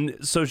there, and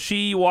so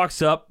she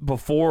walks up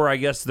before, I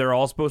guess, they're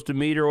all supposed to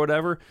meet or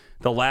whatever,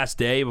 the last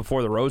day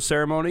before the rose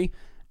ceremony.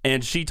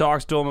 And she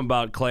talks to him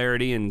about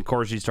clarity, and of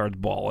course she starts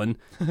bawling.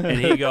 And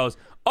he goes,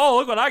 oh,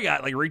 look what I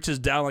got. Like, reaches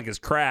down like his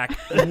crack.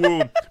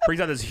 Boom. Brings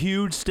out this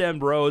huge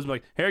stemmed rose. I'm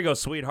like, here you go,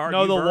 sweetheart.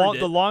 No, the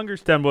the longer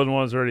stemmed one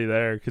was already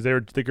there because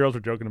the girls were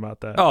joking about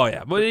that. Oh,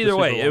 yeah. But either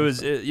way, it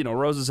was,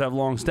 roses have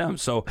long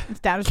stems. So it's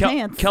down his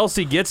pants.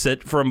 Kelsey gets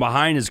it from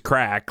behind his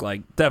crack.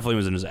 Like, definitely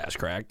was in his ass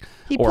crack.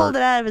 He pulled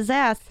it out of his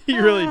ass. He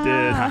really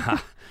did.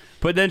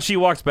 But then she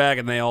walks back,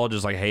 and they all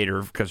just, like, hate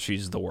her because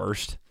she's the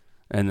worst.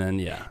 And then,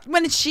 yeah.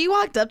 When she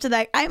walked up to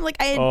that, I'm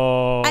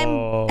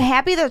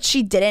happy that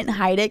she didn't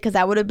hide it because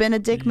that would have been a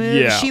dick move.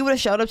 Yeah. She would have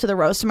showed up to the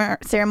rose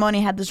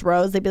ceremony, had this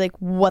rose. They'd be like,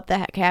 what the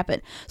heck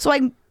happened? So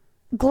I'm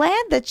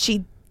glad that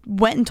she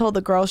went and told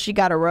the girls she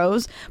got a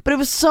rose. But it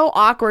was so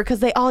awkward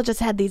because they all just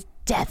had these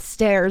death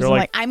stares. They're And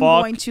like, I'm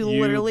 "Fuck going to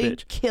you, literally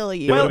bitch." kill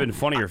you. It would have been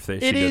funnier if she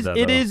did that,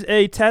 It though. is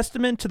a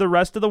testament to the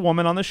rest of the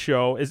women on the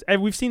show.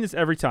 And we've seen this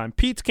every time.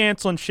 Pete's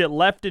canceling shit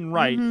left and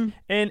right.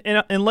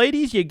 And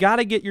ladies, you got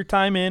to get your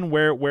time in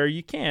where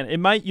you can.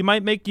 You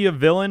might make you a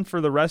villain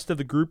for the rest of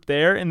the group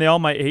there, and they all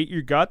might hate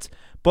your guts.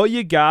 But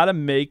you got to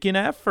make an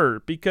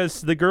effort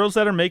because the girls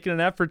that are making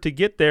an effort to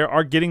get there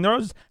are getting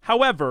those.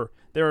 However,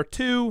 there are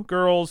 3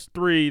 girls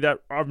that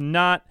have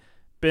not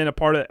been a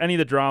part of any of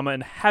the drama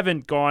and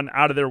haven't gone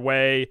out of their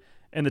way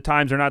and the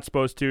times they're not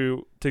supposed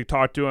to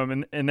talk to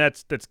him, and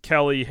that's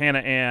Kelly, Hannah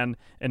Ann,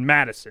 and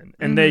Madison,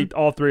 and they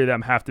all 3 of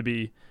them have to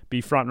be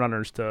front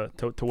runners to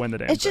win the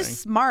damn thing. It's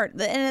just smart,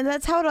 and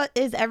that's how it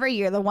is every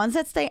year. The ones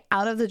that stay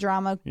out of the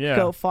drama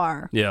go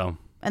far. Yeah.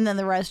 And then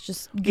the rest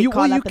just get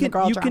caught up in the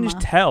girl you drama. can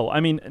just tell. I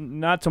mean,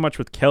 not so much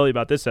with Kelly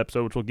about this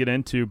episode, which we'll get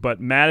into, but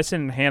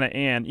Madison and Hannah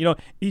Ann.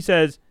 He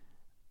says,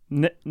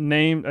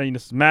 name.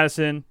 This is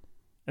Madison.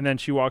 And then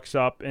she walks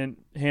up and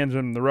hands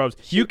him the rose.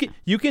 You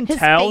can his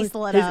tell face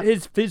lit up.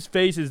 his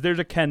face is there's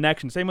a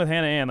connection. Same with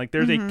Hannah Ann. Like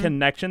there's a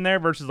connection there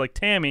versus like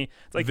Tammy.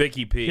 It's like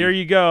Vicky P. Here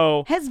you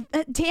go. Has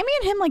Tammy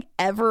and him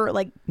ever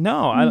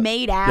No,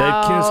 made They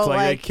out? kissed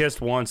they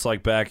kissed once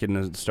back in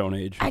the Stone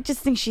Age. I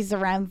just think she's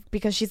around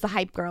because she's the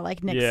hype girl,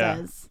 like Nick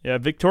says. Yeah,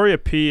 Victoria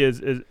P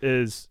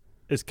is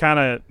is kind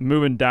of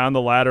moving down the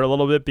ladder a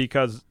little bit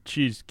because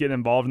she's getting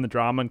involved in the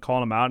drama and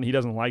calling him out, and he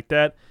doesn't like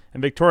that.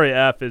 And Victoria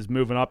F is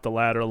moving up the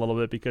ladder a little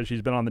bit because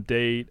she's been on the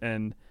date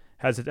and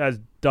has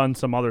done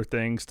some other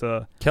things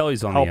to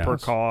Kelly's on help the her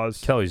outs.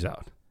 cause. Kelly's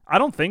out. I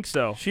don't think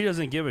so. She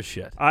doesn't give a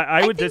shit.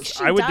 I would think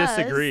she I would does.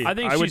 disagree. I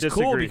think would she's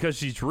cool disagree. because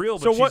she's real,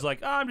 but So she's what-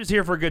 like, I'm just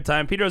here for a good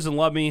time. Peter doesn't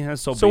love me.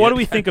 That's So what do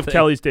we think of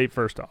Kelly's date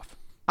first off?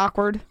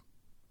 Awkward.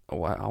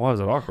 Why was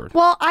it awkward?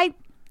 Well, I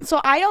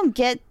don't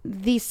get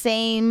the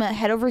same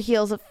head over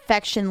heels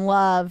affection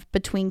love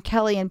between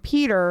Kelly and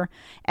Peter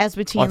as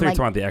between I think like. it's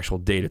about the actual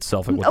date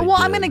itself. And what they Well,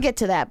 I'm did. gonna get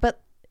to that,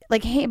 but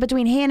like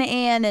between Hannah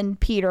Ann and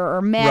Peter,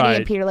 or Maddie Right.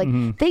 and Peter,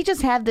 like they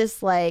just have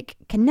this like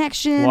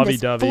connection, this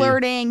Lovey-dovey.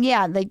 flirting.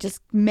 Yeah, they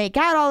just make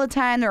out all the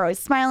time. They're always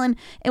smiling.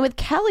 And with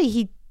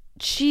Kelly,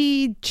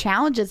 she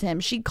challenges him.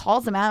 She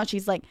calls him out.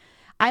 She's like,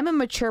 I'm a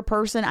mature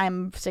person.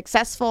 I'm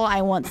successful.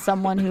 I want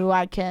someone who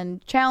I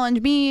can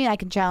challenge me. I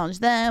can challenge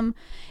them.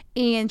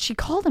 And she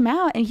called him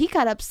out, and he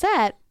got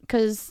upset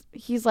because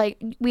he's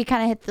like, we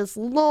kind of hit this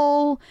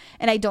lull,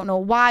 and I don't know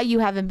why you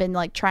haven't been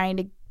like trying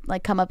to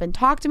like come up and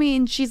talk to me.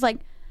 And she's like,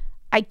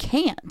 I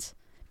can't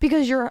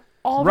because you're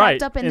all Right,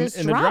 wrapped up in this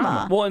in the drama.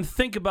 drama. Well, and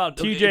think about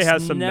TJ it's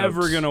has some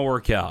never notes. going to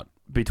work out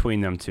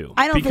between them two.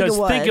 I don't think it because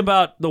think would.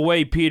 about the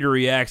way Peter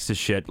reacts to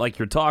shit, like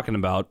you're talking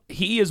about.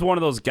 He is one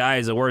of those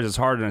guys that wears his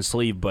heart on his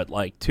sleeve, but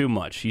like too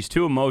much. He's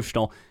too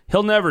emotional.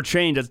 He'll never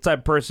change. That's the type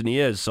of person he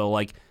is. So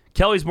like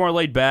Kelly's more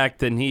laid back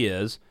than he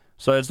is.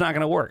 So it's not going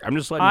to work. I'm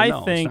just letting you know. I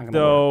It's think not gonna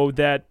work. though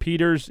that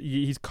Peter's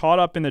he's caught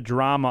up in the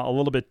drama a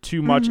little bit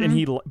too much,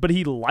 and but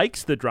he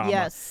likes the drama.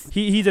 Yes.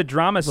 he's a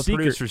drama the seeker.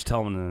 producers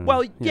telling him.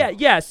 Well,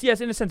 yes,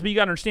 in a sense, but you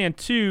got to understand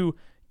too.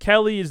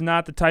 Kelly is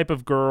not the type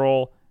of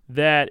girl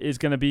that is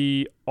going to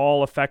be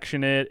all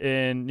affectionate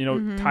and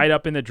tied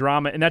up in the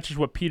drama, and that's just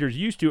what Peter's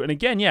used to. And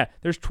again,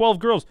 there's 12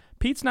 girls.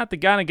 Pete's not the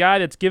kind of guy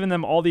that's giving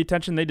them all the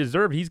attention they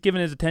deserve. He's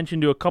giving his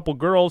attention to a couple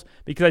girls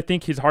because I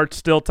think his heart's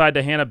still tied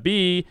to Hannah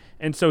B,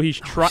 and so he's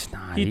trying.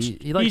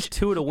 He likes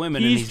two of the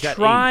women, and He's he's got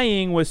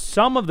trying with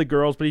some of the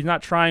girls, but he's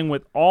not trying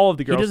with all of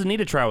the 8. girls. He doesn't need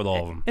to try with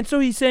all of them. And so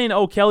he's saying,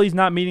 oh, Kelly's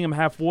not meeting him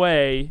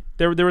halfway.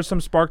 There was some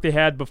spark they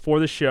had before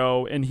the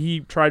show, and he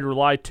tried to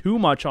rely too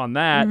much on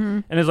that.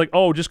 And it's like,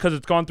 oh, just because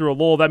it's gone through a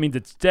lull, that means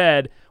it's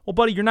dead. Well,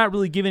 buddy, you're not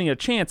really giving it a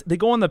chance. They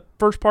go on the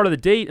first part of the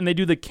date, and they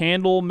do the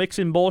candle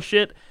mixing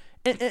bullshit.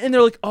 And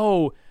they're like,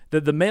 oh,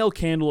 the male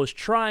candle is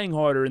trying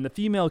harder, and the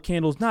female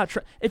candle is not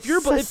trying. If you're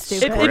So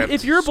stupid.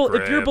 if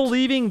you're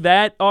believing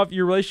that off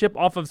your relationship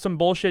off of some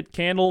bullshit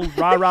candle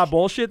rah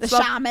bullshit The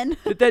stuff, shaman.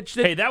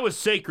 Hey, that was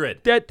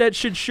sacred. that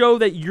should show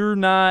that you're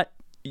not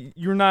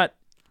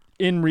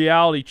in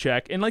reality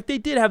check. And like they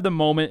did have the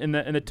moment in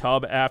the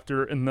tub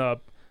after in the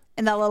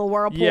In that little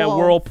whirlpool.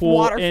 whirlpool,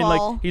 Waterfall. and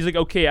like he's like,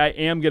 okay, I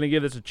am gonna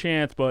give this a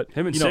chance, but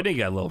Him and Sydney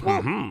got a little.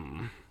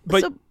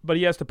 but So- but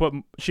she has to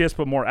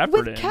put more effort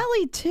with in.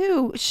 Kelly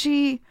too,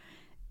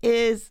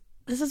 this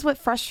is what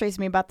frustrates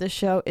me about this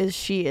show is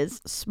she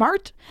is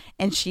smart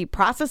and she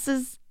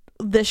processes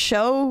the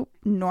show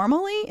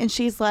normally, and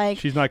she's like,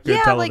 She's not good at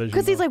yeah, television,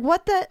 because he's though.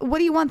 like, what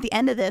do you want at the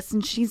end of this?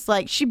 And she's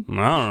like, I don't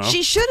know.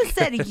 she should have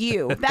said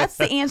you. That's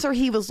the answer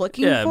he was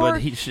looking Yeah, for.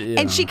 but he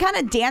and she kind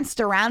of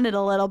danced around it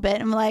a little bit.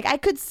 And like, I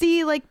could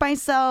see like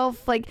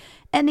myself like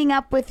ending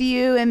up with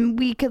you, and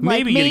we could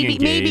like Maybe getting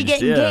maybe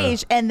get engaged, yeah.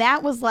 engaged. And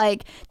that was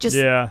like just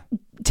Yeah.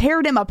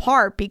 teared him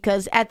apart,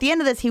 because at the end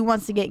of this he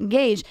wants to get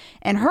engaged,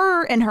 and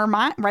her in her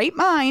right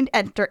mind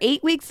after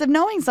 8 weeks of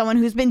knowing someone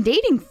who's been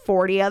dating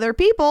 40 other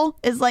people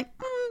is like,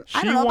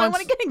 I don't know if I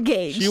want to get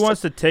engaged. She wants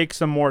to take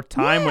some more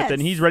time with it,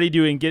 and Yes. he's ready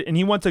to get. And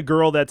he wants a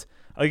girl that's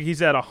like he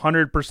said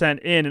 100%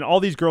 in, and all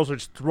these girls are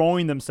just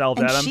throwing themselves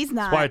and at him. she's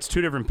not. That's why it's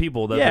two different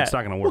people. That's not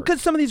going to Well, work.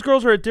 because some of these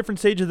girls are at different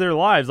stages of their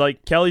lives.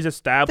 Like Kelly's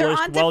established,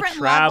 on different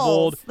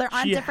well-traveled. levels. They're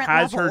on She different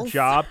has her levels.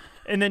 job.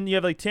 And then you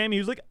have like Tammy,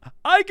 who's like,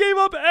 I gave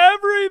up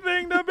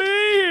everything to be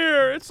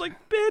here. It's like,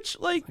 bitch,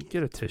 like,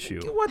 Get a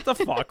tissue. what the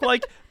fuck?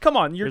 Like, come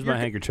on. Here's my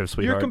handkerchief,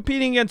 sweetheart. You're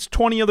competing against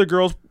 20 other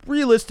girls.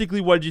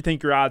 Realistically, what did you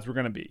think your odds were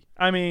going to be?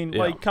 I mean, Yeah.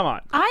 like, come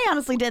on. I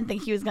honestly didn't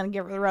think he was going to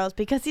give her the rose,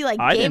 because he like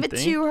I gave didn't it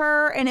think. to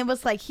her, and it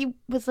was like he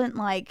wasn't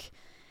like,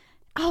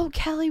 oh,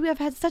 Kelly, we have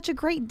had such a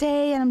great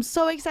day, and I'm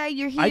so excited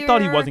you're here. I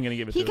thought he wasn't gonna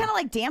give it He to her. kind of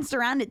like danced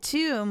around it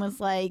too, and was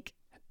like,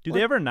 Do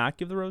they ever not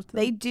give the rose to them?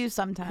 they do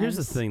sometimes. Here's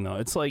the thing, though.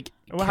 It's like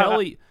Well,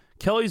 how-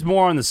 Kelly's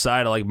more on the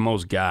side of like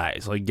most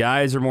guys. Like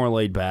guys are more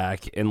laid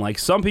back, and like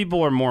some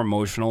people are more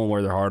emotional and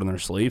wear their heart on their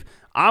sleeve.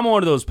 I'm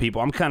one of those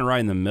people. I'm kind of right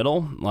in the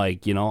middle.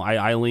 Like,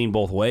 I lean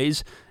both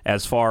ways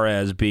as far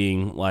as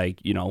being like,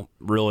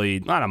 really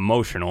not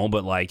emotional,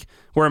 but like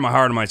wearing my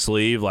heart on my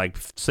sleeve, like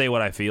say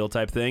what I feel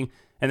type thing,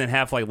 and then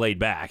half like laid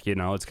back.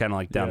 It's kind of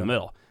like down the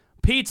middle.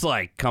 Pete's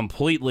like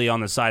completely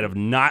on the side of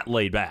not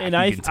laid back. And You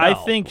I can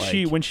tell. think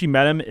Like, when she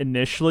met him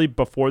initially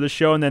before the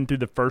show and then through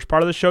the first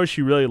part of the show,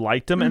 she really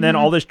liked him. And then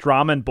all this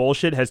drama and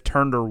bullshit has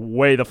turned her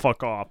way the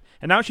fuck off.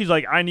 And now she's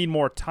like, I need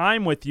more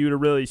time with you to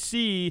really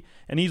see.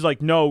 And he's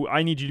like, no,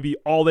 I need you to be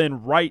all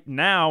in right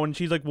now. And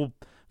she's like, well,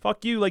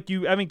 fuck you. Like,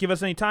 you haven't given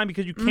us any time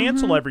because you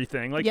cancel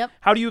everything. Like, Yep.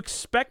 how do you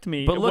expect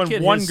me But look when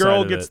at one his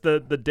girl side of gets the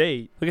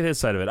date? Look at his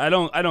side of it. I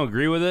don't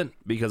agree with it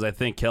because I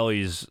think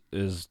Kelly's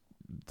is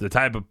the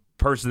type of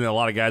person that a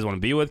lot of guys want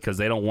to be with because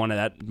they don't want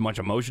that much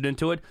emotion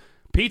into it.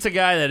 Pete's a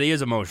guy that he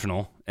is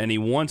emotional, and he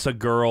wants a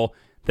girl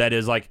that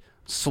is like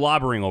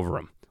slobbering over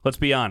him. Let's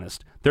be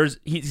honest.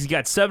 He's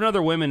got 7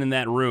 other women in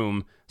that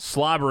room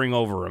slobbering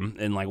over him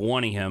and like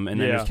wanting him, and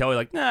then there's Kelly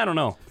like, nah, I don't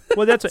know.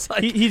 Well, that's It's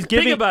like, he's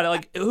giving. think about it.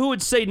 Like, who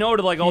would say no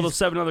to like all those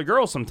 7 other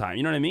girls sometime?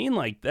 You know what I mean?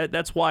 Like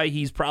that's why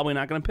he's probably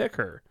not going to pick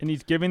her. And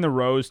he's giving the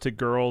rose to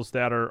girls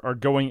that are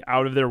going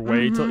out of their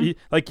way to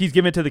he's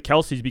giving it to the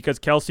Kelseys because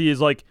Kelsey is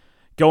like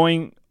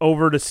going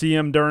over to see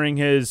him during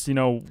his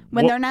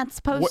when they're not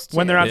supposed to.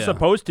 when they're not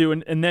supposed to,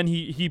 and then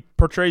he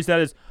portrays that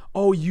as,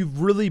 oh,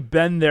 you've really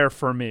been there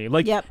for me.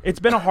 Like, it's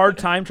been a hard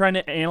time trying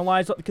to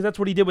analyze because that's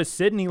what he did with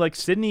Sydney. Like,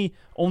 Sydney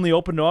only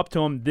opened up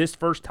to him this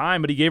first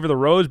time, but he gave her the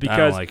rose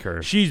because like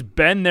her. she's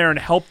been there and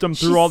helped him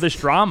through all this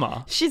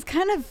drama. She's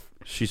kind of.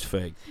 She's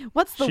fake.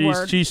 What's the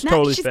word? She's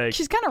totally fake.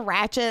 She's kind of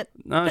ratchet.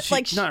 No,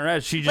 she's not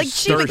ratchet. She just like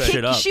stirs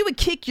shit up. She would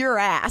kick your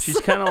ass. She's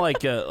kind of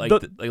like a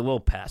little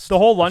pest. The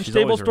whole lunch She's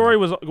table always story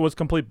around. was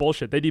complete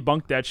bullshit. They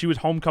debunked that. She was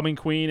homecoming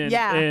queen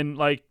and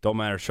like don't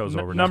matter. Show's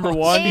over now. number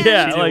one. And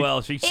Yeah, she like, did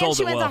well. She sold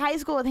she it went well. to high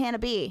school with Hannah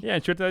B. Yeah,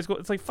 she went to high school.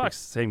 It's like, fuck.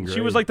 Same grade.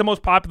 She was like the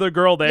most popular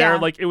girl there. Yeah.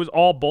 Like, it was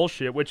all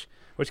bullshit, which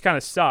kind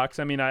of sucks.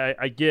 I mean,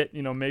 I get,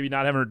 maybe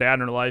not having her dad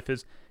in her life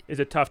is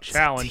a tough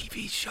challenge. It's a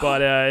TV show. But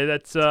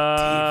that's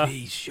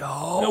TV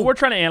show. no, we're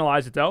trying to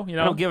analyze it though. I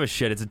don't give a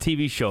shit. It's a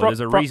TV show. There's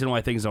a reason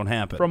why things don't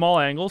happen. from all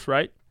angles,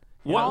 right?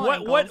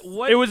 What?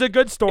 It was a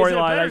good Is it a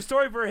storyline. better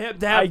story for him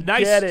to I have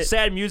get it. nice,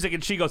 sad music?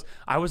 And she goes,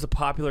 I was a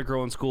popular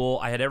girl in school.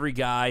 I had every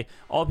guy.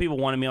 All the people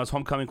wanted me. I was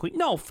homecoming queen.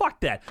 No,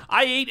 fuck that.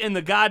 I ate in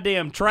the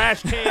goddamn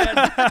trash can.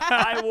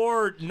 I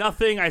wore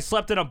nothing. I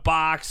slept in a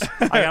box.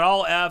 I got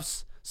all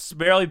Fs.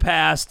 Barely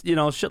passed.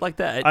 Shit like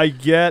that. I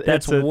get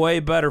That's it's way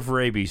better for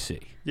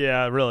ABC.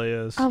 Yeah, it really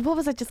is. What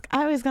was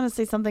I was going to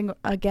say something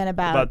again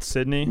about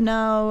Sydney.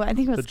 No, I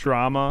think it was The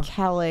drama.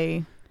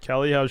 Kelly.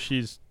 Kelly, how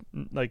she's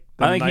like.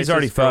 The I think he's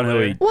already nicest girl found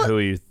there. who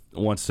he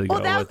wants to go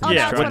with. that's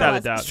Yeah, what without it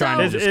a doubt. was. Trying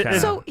to just kinda-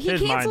 So he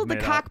his mind canceled the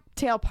made up.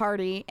 cocktail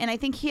party, and I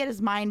think he had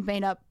his mind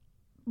made up.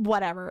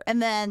 Whatever.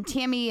 And then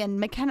Tammy and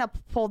McKenna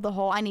pulled the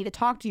whole, I need to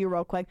talk to you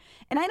real quick.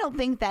 And I don't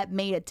think that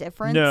made a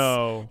difference.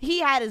 No. He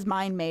had his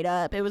mind made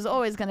up. It was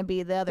always going to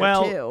be the other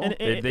two.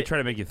 and They try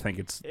to make you think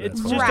it's it's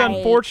that's just Right.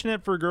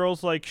 unfortunate for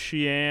girls like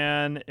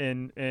Sheehan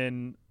and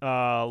Lexi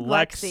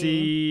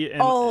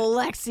and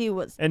Lexi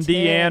was and ticked.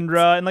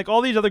 Deandra and like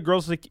all these other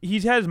girls. Like,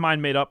 he's had his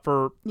mind made up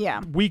for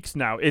weeks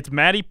now. It's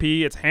Maddie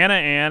P, it's Hannah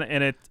Ann,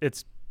 and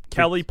it's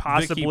Kelly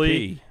possibly,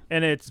 P.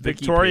 and it's Vicky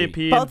Victoria P.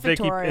 P, Both and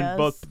Vicky Victorias. and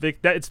both Vic.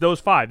 It's those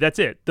 5. That's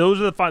it.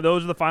 Those are the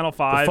final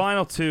 5.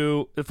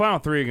 The final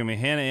 3 are gonna be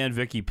Hannah Ann,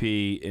 Vicky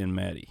P, and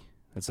Maddie.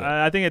 That's it.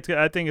 I think it's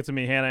gonna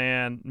be Hannah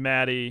Ann,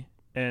 Maddie,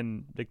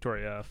 and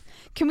Victoria F.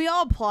 Can we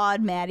all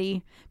applaud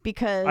Maddie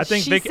because I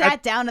think she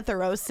sat down at the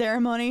rose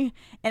ceremony,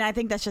 and I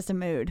think that's just a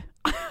mood.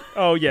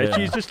 Oh yeah,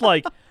 she's just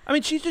like. I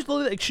mean, she's just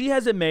like, she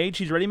has it made.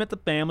 She's ready to meet the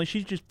family.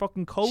 She's just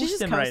fucking coasting, She's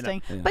just right now.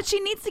 coasting, but she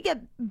needs to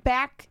get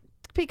back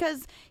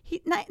because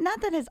he not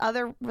that his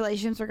other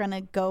relationships are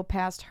gonna go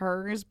past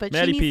hers, but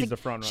Maddie she P's needs to the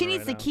front she runner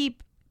needs right to now.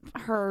 keep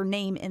her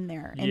name in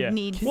there and Yeah.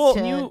 needs Well,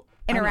 to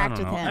interact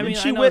with know. him. I mean,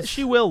 I know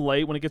she will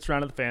late when it gets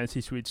around to the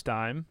fantasy suites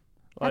time.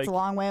 that's a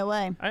long way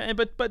away.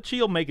 But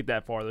she'll make it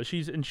that far though.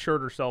 She's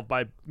insured herself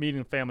by meeting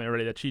the family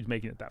already that she's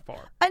making it that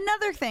far.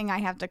 Another thing I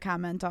have to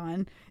comment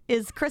on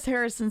is Chris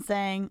Harrison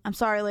saying, "I'm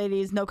sorry,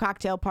 ladies, no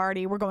cocktail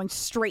party. We're going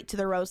straight to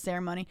the rose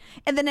ceremony."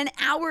 And then an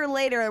hour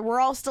later, we're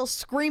all still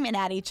screaming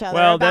at each other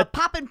about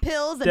popping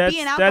pills and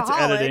being alcoholics.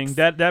 That's editing.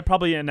 That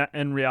probably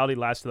in reality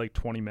lasted like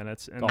 20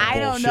 minutes. And I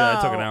don't bullshit. know.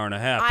 That took an hour and a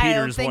half. I Peter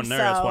don't just think wasn't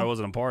there. That's so. why it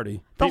wasn't a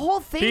party. The whole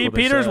thing, what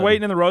they Peter's said.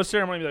 waiting in the rose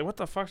ceremony, be like, "What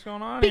the fuck's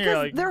going on here?" because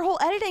Like, their whole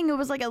editing, it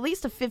was like at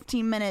least a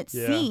 15-minute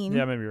scene.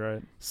 Yeah, maybe you're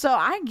right. So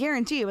I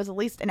guarantee it was at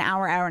least an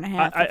hour and a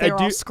half. I if they were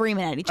all do-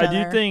 screaming at each I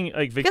other. do think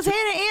like because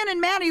Hannah Ann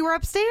and Maddie were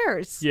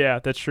upstairs. Yeah,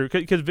 that's true.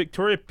 Because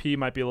Victoria P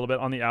might be a little bit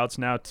on the outs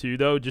now too,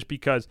 though, just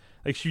because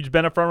like she's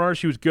been a front runner,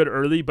 she was good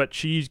early, but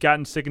she's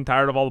gotten sick and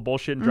tired of all the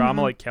bullshit and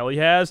drama like Kelly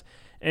has,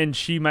 and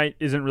she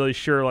isn't really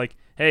sure like,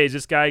 hey, is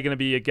this guy going to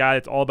be a guy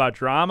that's all about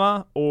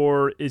drama,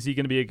 or is he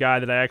going to be a guy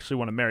that I actually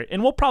want to marry?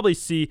 And we'll probably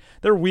see.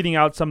 They're weeding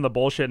out some of the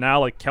bullshit now.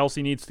 Like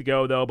Kelsey needs to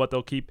go though, but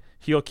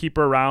he'll keep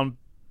her around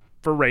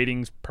for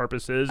ratings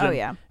purposes. Oh, And,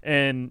 yeah.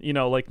 And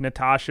like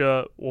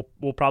Natasha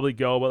will probably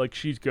go, but like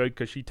she's good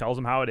because she tells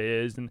him how it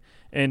is,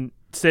 and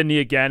Sydney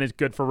again is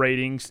good for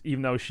ratings,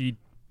 even though she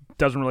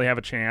doesn't really have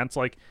a chance.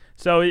 Like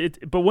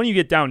but when you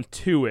get down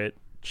to it,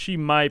 she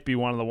might be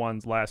one of the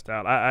ones last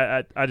out.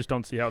 I just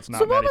don't see how it's not.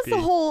 So what Maddie was P.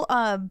 the whole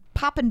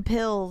popping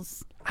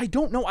pills? I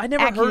don't know. I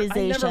never heard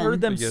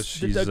them I guess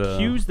she's,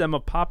 accuse them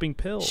of popping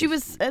pills. She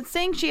was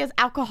saying she has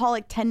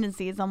alcoholic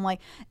tendencies. I'm like,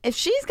 if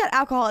she's got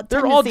alcoholic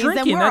They're all tendencies, then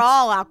drinking. we're That's-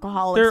 all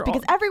alcoholics they're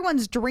because all-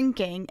 everyone's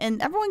drinking and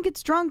everyone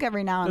gets drunk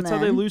every now and That's then.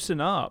 how they loosen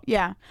up.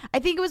 Yeah, I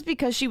think it was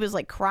because she was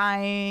like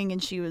crying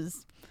and she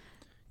was.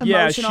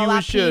 emotional about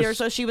was Peter, just-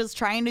 so she was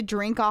trying to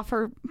drink off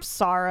her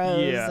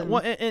sorrows. Yeah, and-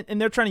 well, and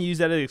they're trying to use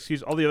that as an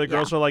excuse. All the other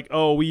girls are like,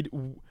 "Oh,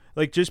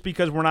 like just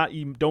because we're not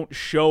don't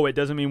show it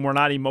doesn't mean we're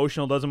not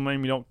emotional. Doesn't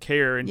mean we don't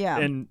care." And Yeah.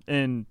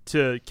 and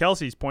to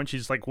Kelsey's point,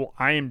 she's like, "Well,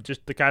 I am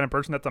just the kind of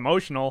person that's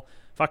emotional.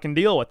 Fucking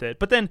deal with it."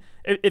 But then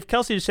if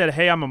Kelsey just said,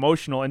 "Hey, I'm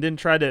emotional," and didn't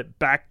try to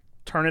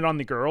turn it on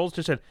the girls,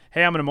 just said,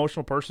 "Hey, I'm an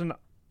emotional person.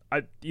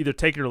 I either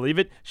take it or leave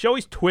it." She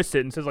always twists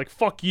it and says like,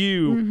 "Fuck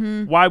you.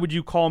 Mm-hmm. Why would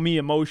you call me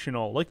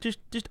emotional?" Like just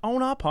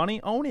own up, honey.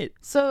 Own it.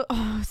 So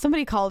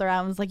somebody called her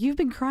out and was like, "You've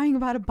been crying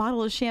about a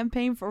bottle of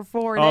champagne for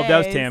 4 days." Oh, that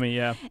was Tammy.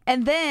 Yeah.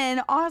 And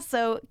then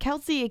also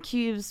Kelsey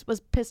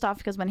was pissed off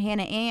because when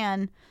Hannah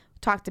Ann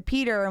talked to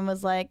Peter and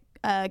was like,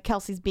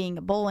 Kelsey's being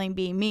a bullying,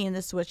 being mean,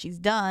 this is what she's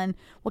done.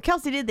 Well,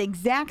 Kelsey did the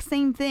exact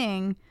same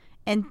thing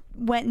and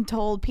went and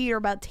told Peter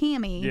about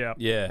Tammy. Yeah.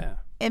 Yeah.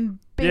 And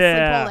basically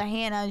Yeah. pulled a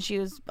Hannah, and she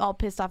was all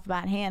pissed off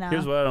about Hannah.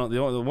 Here's what I don't.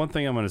 The one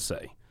thing I'm going to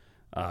say,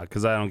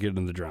 because I don't get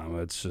into the drama.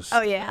 It's just. Oh,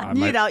 yeah. I'm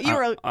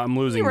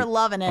losing. You were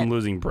loving it. I'm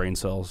losing brain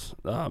cells.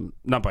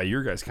 Not by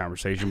your guys'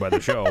 conversation, by the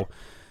show.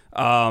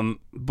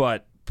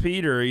 But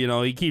Peter,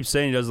 he keeps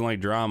saying he doesn't like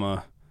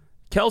drama.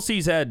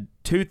 Kelsey's had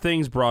 2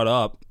 things brought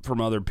up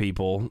from other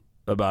people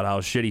about how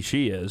shitty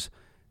she is,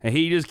 and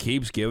he just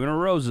keeps giving her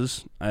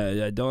roses.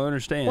 I don't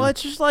understand. Well,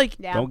 it's just like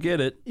Yeah. Don't get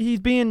it. he's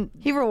being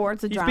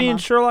Rewards the He's drama. being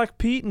Sherlock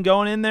Pete and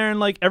going in there and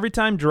like every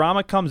time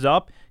drama comes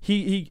up,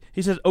 he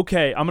says,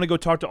 "Okay, I'm gonna go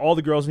talk to all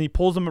the girls," and he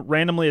pulls them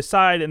randomly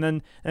aside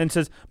and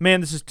says,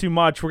 "Man, this is too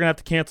much. We're gonna have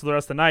to cancel the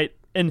rest of the night."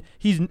 And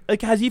he's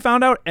like, has he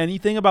found out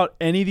anything about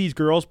any of these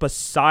girls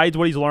besides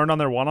what he's learned on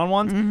their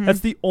one-on-ones? Mm-hmm.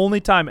 That's the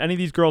only time any of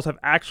these girls have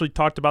actually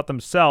talked about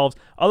themselves.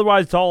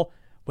 Otherwise, it's all,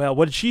 well,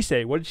 what did she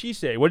say? What did she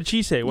say? What did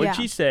she say? What Yeah.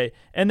 did she say?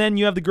 And then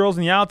you have the girls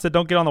in the outs that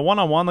don't get on the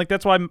one-on-one. Like,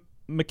 that's why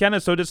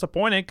McKenna's so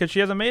disappointed because she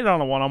hasn't made it on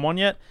a one-on-one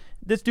yet.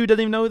 This dude doesn't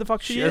even know who the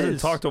fuck she is.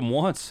 hasn't talked to him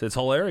once. It's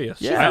hilarious.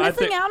 She's Yeah. I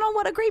missing think out on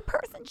what a great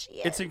person she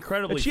is. it's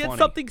incredibly But she funny. had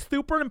something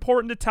super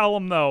important to tell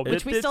him, though.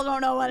 Which we still don't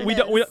know what it we is.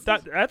 Don't, we,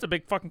 that's a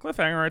big fucking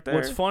cliffhanger right there.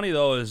 What's funny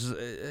though is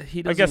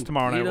he doesn't. guess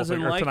tomorrow night he we'll doesn't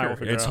figure- or like tonight her. we'll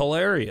figure it It's out.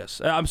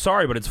 hilarious. I'm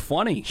sorry, but it's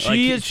funny.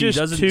 She is just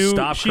doesn't too.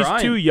 stop She's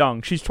crying. too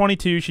young. She's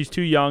 22. She's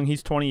too young.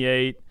 He's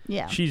 28.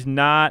 Yeah. She's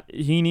not.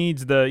 He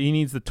needs the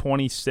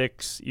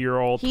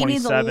 26-year-old. He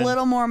needs a 27.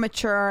 little more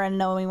mature and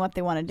knowing what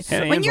they want to do.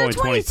 Hannah When Ann's you're only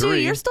 22,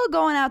 23. you're still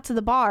going out to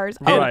the bars.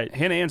 Oh, Oh, right.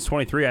 Hannah Ann's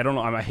 23. I don't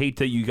know. I hate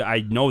that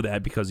I know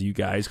that because of you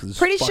guys. Because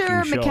pretty fucking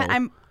sure show.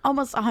 I'm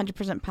almost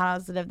 100%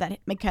 positive that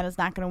McKenna's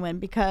not going to win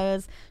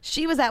because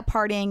she was out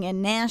partying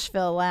in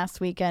Nashville last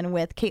weekend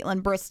with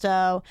Caitlin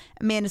Bristow,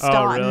 Amanda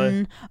Staunton.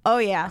 really? Oh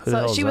yeah, the so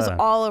hell is she was that?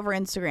 all over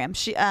Instagram.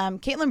 She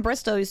Caitlin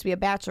Bristow used to be a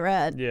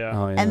Bachelorette, Yeah.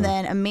 Oh, yeah. and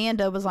then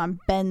Amanda was on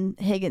Ben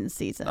Higgins'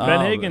 season.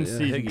 Ben Higgins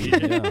season. Higgins,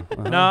 yeah.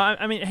 Uh-huh. No,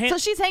 I mean, So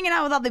she's hanging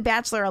out with all the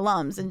Bachelor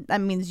alums, and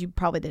that means you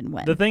probably didn't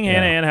win. the thing Yeah.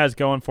 Hannah Ann has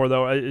going for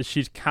though is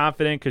she's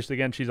confident because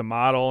again she's a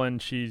model and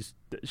she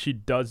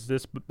does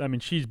this. I mean,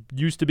 she's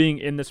used to being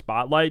in the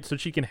spotlight, so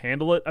she can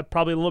handle it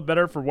probably a little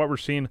better for what we're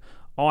seeing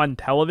on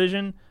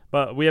television.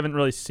 But we haven't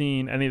really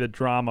seen any of the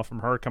drama from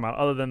her come out,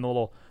 other than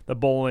the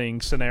bowling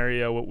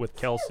scenario with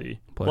Kelsey.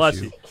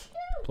 Bless you.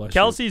 Bless you.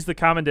 Kelsey's the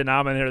common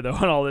denominator though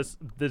in all this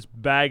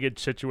baggage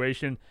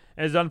situation.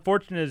 And as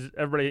unfortunate as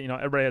everybody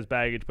has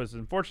baggage, but as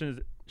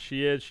unfortunate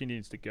as she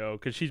needs to go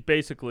because she's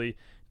basically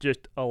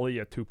just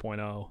Aaliyah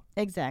 2.0,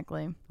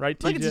 Exactly.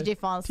 right? Look at TJ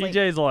falling asleep.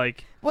 TJ's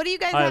like, What do you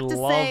guys I have to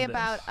say love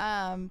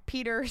about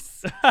Peter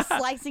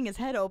slicing his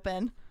head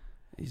open?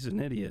 He's an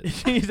idiot.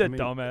 he's a I mean,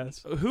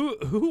 dumbass.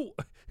 Who?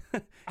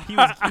 he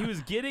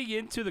was getting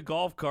into the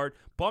golf cart,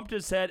 bumped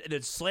his head, and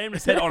then slammed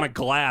his head on a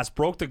glass,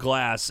 broke the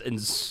glass, and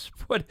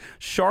put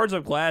shards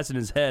of glass in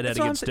his head. Had to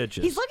what get I'm saying.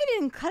 stitches. He's lucky he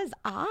didn't cut his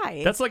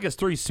eye. That's like a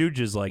Three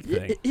Stooges like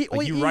thing.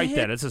 well, You he write hit-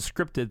 that. It's a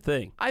scripted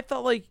thing. I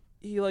thought like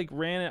he like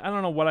ran it. I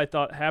don't know what I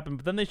thought happened,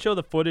 but then they show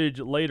the footage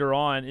later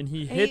on, and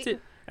he hits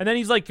it, and then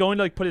he's like going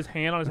to like put his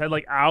hand on his head,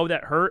 like ow,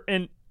 that hurt,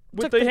 and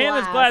with Took the the hand in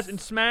his glass. glass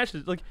and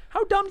smashes. Like,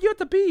 how dumb do you have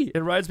to be? It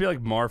reminds me of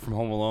like Marv from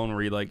Home Alone,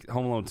 where he like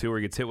Home Alone 2, where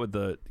he gets hit with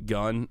the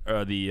gun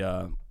or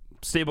the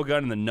staple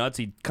gun in the nuts.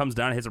 He comes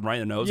down and hits him right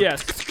in the nose.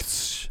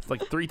 Yes.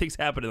 Like 3 things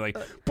happen, and like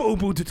boom,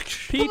 boom.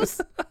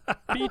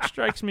 Pete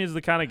strikes me as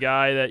the kind of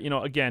guy that,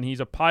 again, he's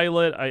a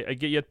pilot. I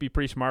get you have to be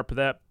pretty smart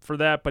for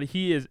that, but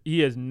he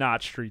is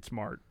not street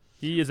smart.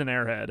 He is an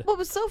airhead. What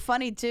was so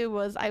funny too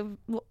was I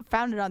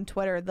found it on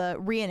Twitter, the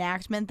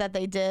reenactment that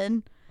they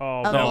did.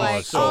 Oh, Of that like,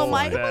 was so oh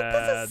my god,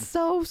 bad. this is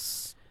so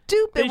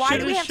stupid. They Why do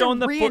should've we just have to shown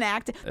the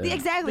reenact it?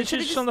 Exactly. They should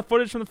have shown the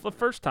footage from the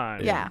first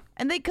time. Yeah,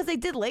 and because they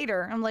did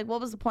later. I'm like,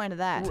 what was the point of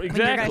that? When you're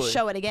Exactly. gonna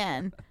show it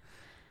again. I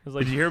was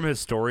like, Did you hear him his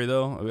story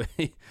though?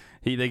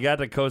 They got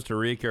to Costa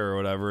Rica or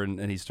whatever,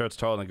 and he starts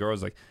telling the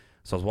girls like,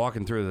 so I was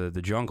walking through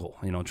the jungle,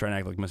 trying to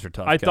act like Mr.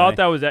 Tough I Guy. thought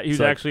that was that. He was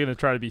It's like- actually going to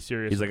try to be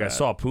serious. He's like, with I that.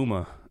 saw a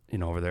puma.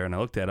 over there, and I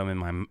looked at him,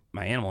 and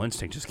my animal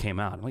instinct just came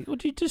out. I'm like,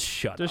 would you just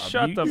shut up?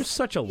 Shut up. You're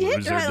such a You hit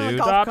loser, her in the dude.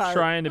 golf Stop cart.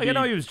 trying to Like, be. I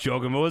know he was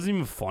joking, but it wasn't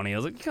even funny. I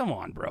was like, come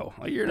on, bro.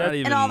 Like, you're not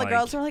even. And all the like,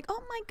 girls were like,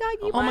 "Oh my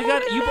god, you! oh my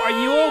god,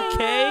 are you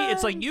okay?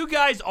 It's like you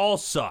guys all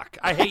suck.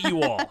 I hate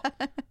you all,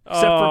 except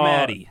Oh, for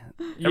Maddie.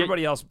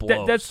 Everybody else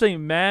blows. That's the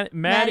thing.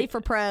 Maddie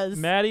for Prez.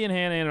 Maddie and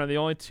Hannah Ann are the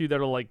only two that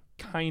are like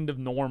kind of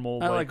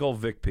normal. I like old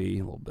Vic P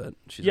a little bit.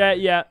 She's yeah, all right.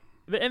 yeah.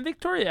 And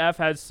Victoria F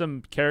has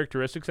some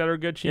characteristics that are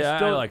good. She's Yeah,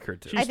 still, I like her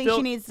too. I think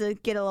she needs to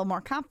get a little more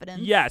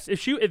confidence. Yes,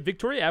 if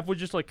Victoria F was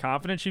just like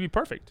confident, she'd be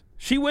perfect.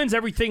 She wins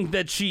everything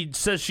that she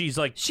says she's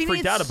like She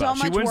freaked needs out so about.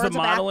 much She wins the words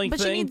of modeling but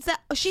thing. she needs that.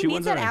 She wins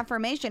needs that everything.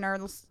 affirmation,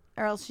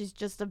 or else she's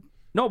just a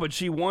No, but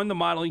she won the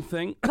modeling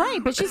thing. right.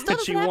 But she still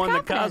doesn't she have won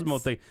confidence. the Cosmo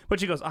thing.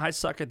 But she goes, I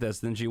suck at this.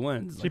 Then she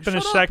wins. She Like,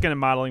 finished shut up. second in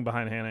modeling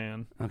behind Hannah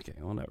Ann. Okay,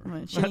 whatever.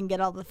 Well, she didn't get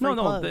all the free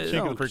No, clothes. She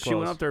got free she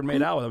went clothes. up there and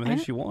made out with him. I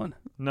think she won.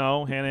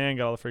 No, Hannah Ann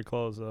got all the free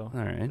clothes though. All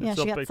right. Yeah,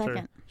 Still she got picked her.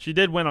 second. She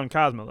did win on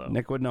Cosmo though.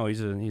 Nick would know. He's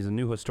a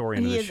new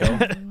historian of He the is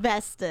show.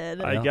 vested.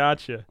 I Yeah.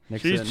 gotcha.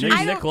 Nick's She's, a- she's, Nick,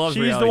 I Nick don't- loves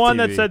she's the reality one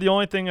that TV. said the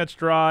only thing that's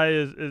dry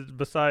is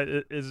beside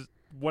is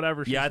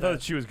whatever she Yeah, I said.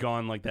 thought she was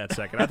gone like that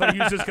second. I thought he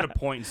was just gonna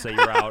point and say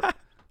you're out.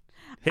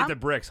 Hit the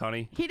bricks,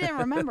 honey. He didn't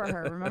remember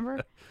her.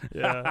 Remember?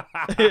 Yeah.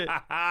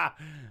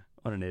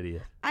 What an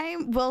idiot. I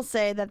will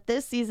say that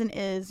this season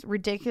is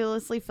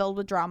ridiculously filled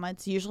with drama.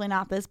 It's usually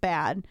not this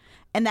bad,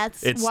 and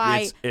that's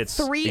why it's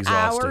 3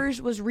 exhausting.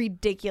 hours was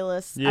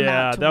ridiculous. Yeah,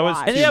 amount to that was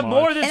watch. And they have too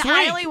more much. this And week.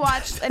 I only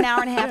watched an hour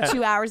and a half,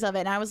 2 hours of it,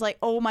 and I was like,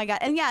 "Oh my god!"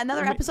 And yeah,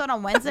 another episode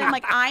on Wednesday. I'm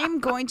like, I am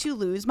going to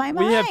lose my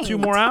mind. We have 2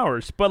 more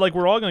hours, but like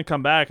we're all gonna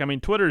come back. I mean,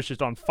 Twitter is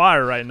just on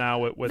fire right now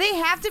with They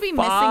have to be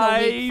missing a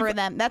week 5 for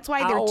them. That's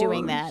why they're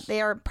doing that. hours. They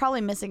are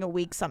probably missing a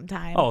week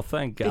sometime. Oh,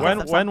 thank God.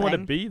 Because of when would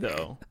something. it be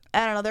though?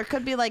 I don't know. There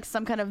could be like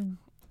some kind of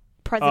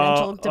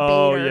presidential debate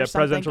or yeah, something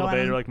presidential going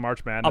debate or on. like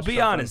March Madness. I'll or be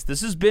something. honest.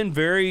 This has been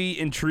very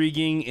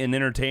intriguing and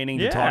entertaining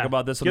to Yeah. talk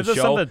about this on Gives the us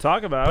show. something to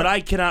talk about. But I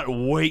cannot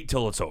wait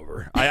till it's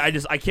over. I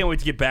can't wait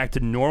to get back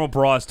to normal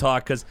Bras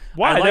talk because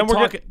Why? I like Then we're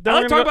talking. then I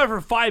we're like gonna talking about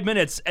it for 5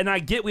 minutes, and I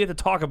get we have to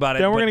talk about it.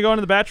 then we're but gonna go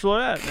into the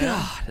Bachelorette.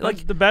 Man.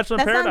 like the Bachelor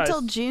in That's Paradise. not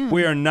until June.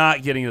 we are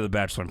not getting to the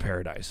Bachelor in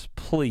Paradise.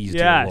 Please,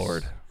 Yes. dear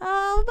Lord.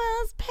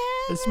 Almost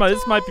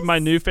This might be my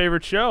new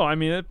favorite show. I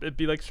mean, it'd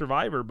be like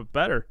Survivor, but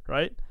better,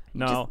 right?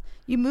 No,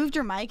 You moved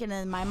your mic, and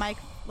then my mic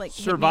like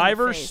hit me in the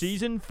Survivor face.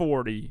 season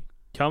 40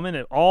 coming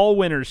at all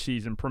winter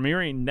season,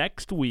 premiering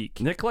next week.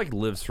 Nick like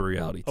lives for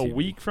reality A TV.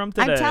 week from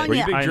I'm today. telling Were you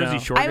you, a big I Jersey know.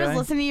 Shore I guy? was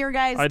listening to your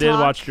guys. I did talk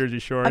watch Jersey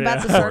Shore about yeah.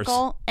 the Of course.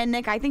 circle, and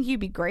Nick, I think you'd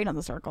be great on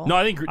the circle. No,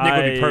 I think Nick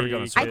would be perfect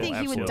on the I circle. I think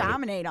he would absolutely.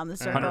 dominate on the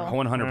circle.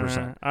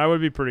 100%. I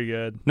would be pretty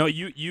good. No,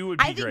 you would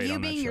be I think great you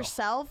on that being show.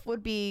 yourself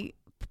would be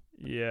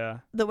Yeah,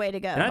 the way to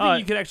go. And I think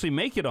you could actually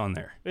make it on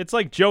there. it's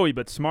like Joey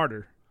but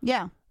smarter.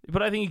 Yeah.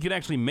 But I think you could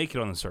actually make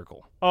it on the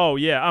circle. Oh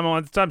yeah,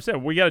 I'm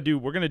saying we're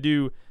gonna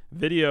do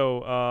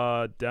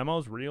video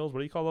demos, reels. What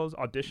do you call those?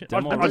 Audition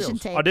Audition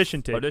tapes.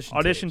 Audition tapes. Audition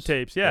Audition tapes.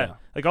 tapes. Yeah. Yeah.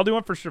 Like I'll do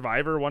one for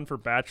Survivor, one for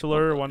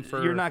Bachelor, one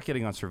for. You're not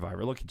getting on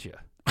Survivor. Look at you.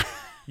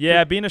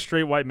 Yeah, being a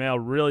straight white male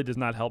really does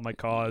not help my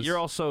cause. You're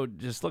also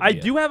just look. I at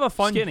you. do have a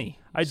fun. Skinny.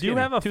 I do Skinny.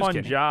 have a Too fun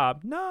skinny.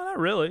 job. No, not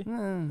really.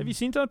 Have you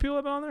seen some of the people that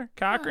have been on there?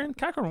 Cochran.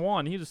 Cochran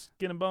won. He was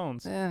skin and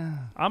bones. Yeah.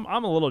 I'm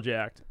a little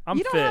jacked. I'm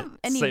You don't fit. have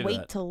any Save weight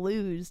that. to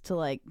lose to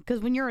like, because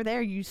when you're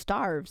there, you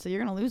starve, so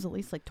you're gonna lose at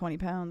least like 20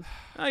 pounds.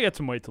 I got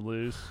some weight to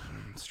lose.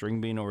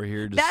 String bean over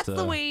here. Just, That's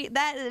the way.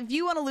 That if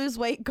you want to lose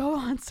weight, go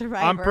on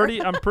Survivor.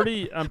 I'm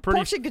pretty.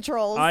 Portion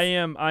controls. I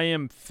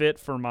am fit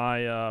for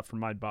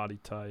my body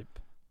type.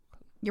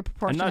 You're I'm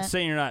proportionate. not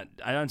saying you're not.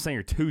 I'm not saying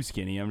you're too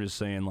skinny. I'm just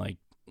saying like.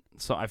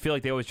 So I feel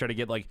like they always try to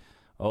get like,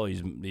 oh,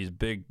 these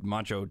big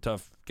macho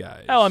tough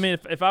guys. Hell, I mean,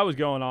 if I was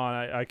going on,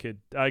 I could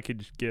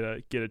just get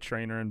a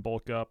trainer and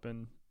bulk up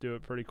and do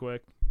it pretty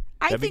quick.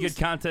 I that'd be think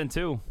good content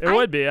too. It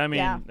would be. I mean,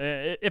 yeah.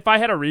 If I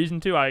had a reason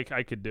to, I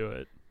could do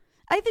it.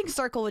 I think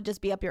Circle would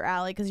just be up your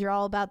alley because you're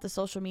all about the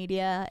social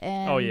media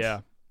and. Oh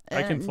yeah,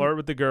 I can and flirt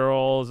with the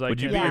girls.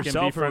 Would you be I can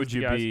yourself or friends would with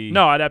you guys. be-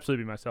 No, I'd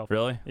absolutely be myself.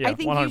 Really? Yeah, I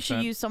think 100%. you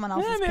should use someone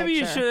else's Yeah, maybe picture.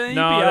 you should. You'd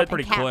No, be that- out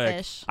pretty quick.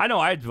 Catfish. I know.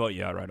 I'd vote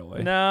you out right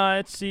away. No,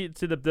 it's see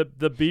the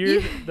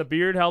beard. The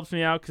beard helps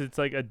me out because it's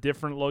like a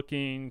different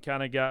looking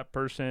kind of guy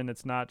person.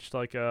 It's not just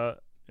like a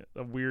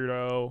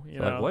weirdo. You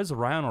Like, know. what is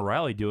Ryan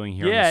O'Reilly doing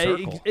here? Yeah, in the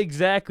circle?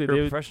 exactly. You're They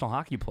a would- professional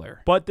hockey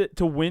player. But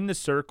to win the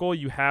circle,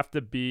 you have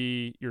to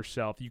be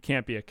yourself. You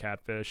can't be a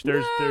catfish.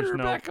 There's no.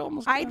 Rebecca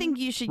almost I got think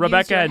you should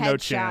Rebecca use had your no headshot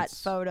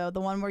chance. photo,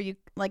 the one where you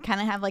like kind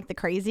of have like the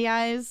crazy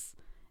eyes,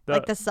 The-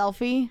 like the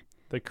selfie.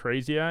 the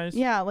crazy eyes.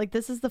 Yeah, like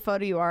this is the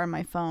photo you are on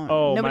my phone.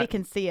 Oh, Nobody my-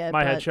 can see it.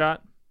 My but headshot.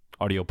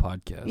 audio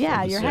podcast.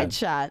 Yeah, I'm your just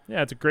saying. headshot.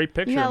 Yeah, it's a great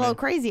picture. You got of a me. little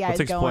crazy eyes Let's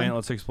explain. going.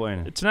 Let's explain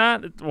it. It's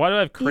not. Why do I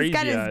have crazy He's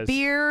got his eyes?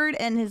 beard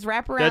and his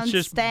wraparound That's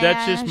just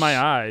stash. my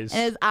eyes.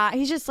 And his eye.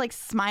 He's just like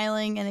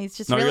smiling, and he's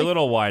just No, really. you're a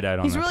little wide-eyed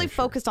on he's that really picture.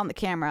 focused on the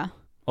camera.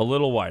 A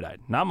little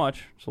wide-eyed. Not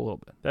much. Just a little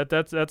bit.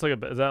 That's like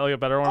a. Is that like a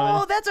better one?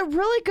 Oh, that's a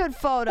really good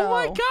photo.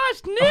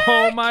 gosh, Nick!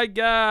 Oh my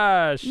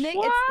gosh. Nick,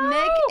 Wow. it's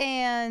Nick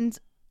and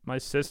My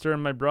sister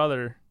and my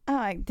brother. Oh,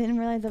 I didn't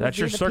realize that That's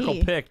your was circle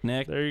P. pick,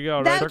 Nick. There you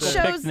go. That right there.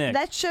 Circle shows picnic.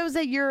 that shows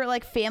that you're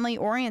like family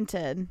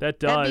oriented. That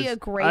does. That'd be a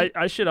great.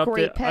 I should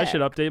great update. I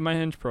should pick. update my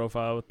Hinge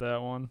profile with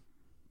that one.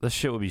 This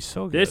shit would be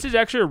so good. This is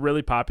actually a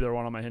really popular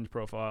one on my Hinge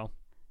profile.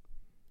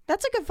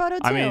 That's a good photo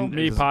too. I mean,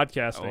 Me Oh,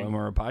 podcasting. and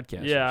we're a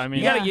podcast. Yeah, I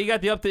mean- you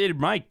got the updated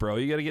mic, bro.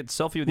 You got to get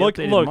selfie with the Look,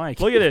 updated mic.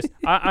 look at this.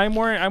 I'm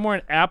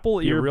wearing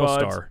Apple You're a real earbuds.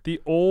 star.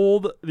 The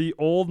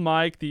old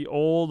mic, the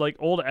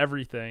old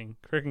everything.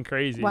 Freaking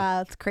crazy.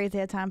 wow, it's crazy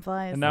how time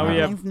flies. And now we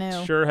have Everything's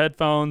new. Shure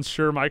headphones,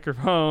 Shure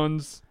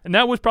microphones. And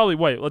that was probably,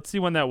 let's see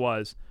when that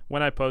was.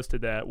 When I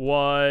posted that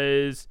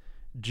was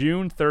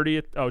June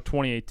 30th,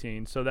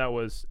 2018. So that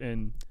was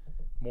in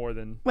more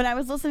than When I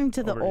was listening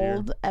to the Over here.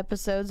 old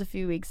episodes a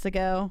few weeks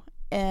ago,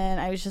 and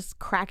I was just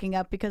cracking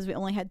up because we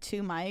only had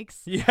 2 mics.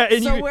 Yeah,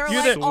 and So you, we're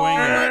you're like, the, all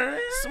like,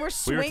 we're We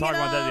swinging were talking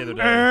about that the other them.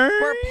 day.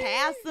 We're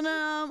passing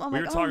them. I'm We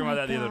like, were talking oh about my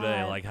that the other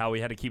day, God. like how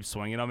we had to keep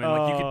swinging them, and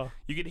like Oh.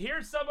 you could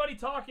hear somebody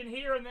talking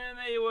here, and then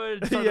they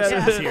would start Yeah,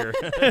 the sentence here.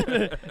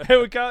 it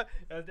would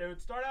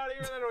start out here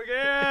and then it would go,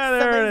 yeah,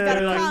 there Somebody's it got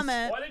is. a Like,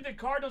 comment. Well, I think the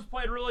Cardinals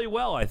played really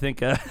well. I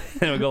think it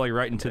would go like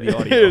right into the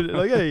audio.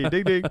 like, hey,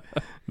 ding ding.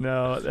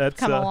 No, that's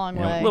Come a long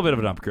Yeah, way. a little bit of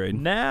an upgrade.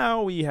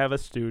 Now we have a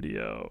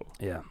studio.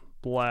 Yeah,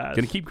 Blast.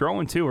 gonna keep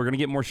growing too. We're gonna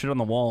get more shit on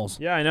the walls.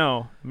 Yeah, I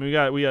know. I mean,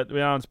 we got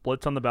on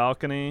Blitz on the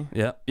balcony.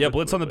 Yeah,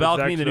 Blitz on the With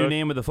balcony, Zach the new Zook.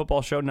 name of the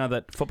football show. Now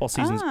that football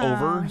season's Ah.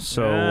 over,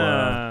 so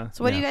Yeah.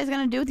 So what are you Yeah. guys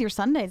gonna do with your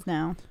Sundays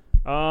now?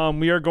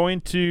 We are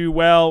going to.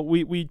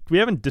 We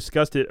haven't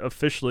discussed it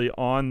officially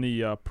on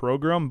the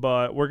program,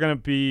 but we're going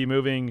to be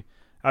moving.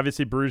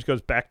 Obviously, Brews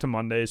goes back to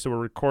Monday, so we're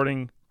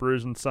recording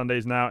Brews on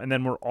Sundays now, and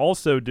then we're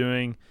also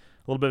doing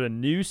a little bit of a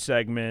new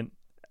segment,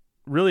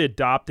 really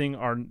adopting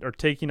or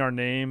taking our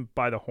name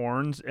by the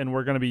horns, and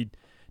we're going to be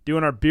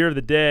doing our beer of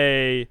the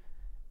day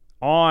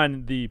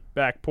on the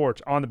back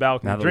porch, on the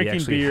balcony, now that drinking we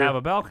actually beer have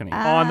a balcony.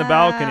 on the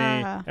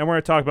balcony, Ah. and we're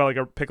going to talk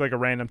about pick a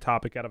random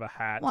topic out of a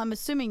hat. Well, I'm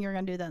assuming you're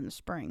gonna do that in the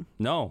spring.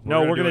 No,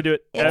 No, we're gonna do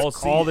it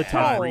all the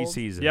time. every Cold.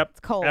 season. Yep, It's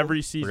cold.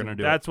 every season. gonna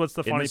do That's it. what's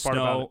the in funny the part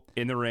snow, about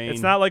it. in the rain.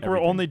 It's not like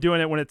everything. we're only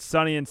doing it when it's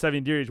sunny and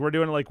 70 degrees. We're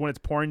doing it like when it's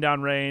pouring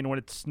down rain, when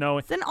it's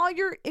snowing. Then all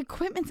your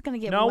equipment's gonna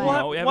get No, wet. we'll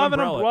have, No, we have we'll an have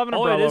umbrella. we'll have an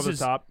All it umbrella is over the is-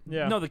 top.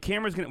 Yeah. No, the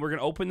camera's we're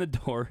gonna open the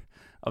door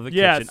of the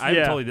Yes, kitchen. I haven't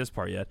yeah. told you this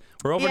part yet.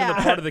 We're opening Yeah.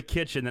 the part of the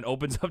kitchen that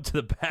opens up to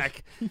the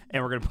back,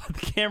 and we're gonna put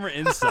the camera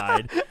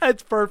inside.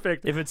 That's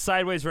perfect. If it's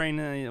sideways rain,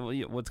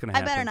 what's gonna I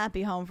happen? better not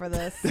be home for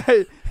this.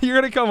 You're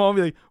gonna come home and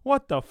be like,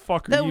 "What the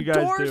fuck are The you guys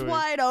door's doing?"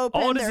 wide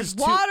open. All it is There's is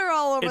two- water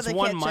all over It's the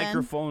one kitchen.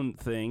 microphone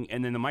thing,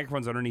 and then the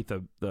microphone's underneath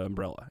the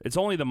umbrella. It's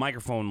only the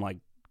microphone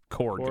cord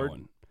Cord?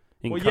 going.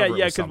 You can Well, cover it yeah, with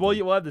because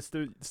something. we'll have the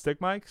stick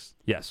mics.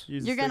 Yes.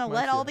 Use the You're stick gonna mics,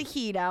 let all yeah. the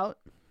heat out.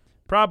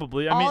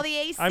 Probably. I all mean, the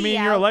AC I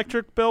mean, your out.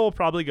 electric bill will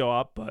probably go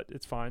up, but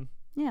it's fine.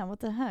 Yeah, what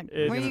the heck?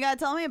 It's When gonna- you gotta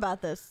tell me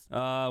about this?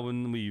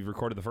 When we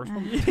recorded the first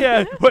one.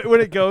 Yeah,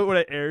 when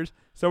it airs.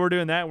 So we're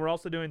doing that, and we're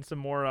also doing some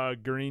more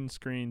green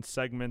screen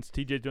segments.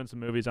 TJ's doing some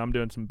movies. I'm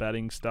doing some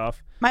betting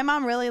stuff. My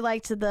mom really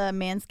liked the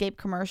Manscaped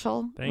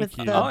commercial Thank with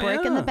you. the Oh,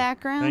 brick in the yeah.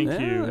 background. Thank Yeah,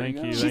 you, there thank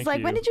you go. you. She's thank like,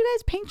 you. when did you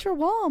guys paint your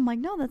wall? I'm like,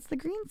 no, that's the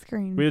green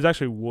screen. It was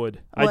actually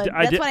wood. Wood.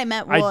 I That's did, what I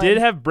meant, I did wood.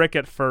 have brick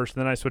at first,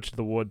 and then I switched to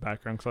the wood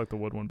background because I like the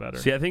wood one better.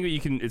 See, I think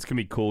it's gonna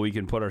be cool. We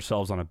can put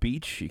ourselves on a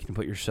beach. You can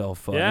put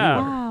yourself. Yeah.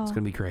 anywhere. Wow. It's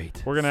gonna be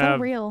great. We're gonna so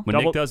have real. When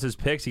double- Nick does his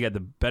picks, you got the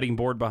betting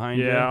board behind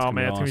you. Yeah, It's oh gonna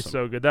man, be it's gonna be awesome.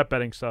 so good. That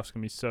betting stuff's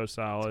gonna be so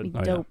solid. Be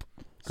Oh, yeah. dope.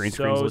 Green So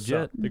screen's solid.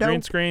 legit. The Dope.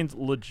 green screen's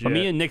legit. But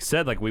me and Nick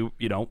said, like, we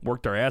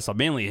worked our ass off.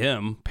 Mainly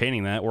him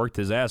painting that, worked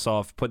his ass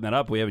off putting that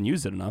up. We haven't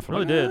used it enough. We're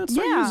Really like, did. Let's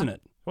start Yeah. using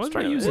it. Let's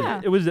start using Yeah.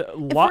 it. It was a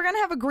If lot. we're gonna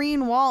have a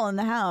green wall in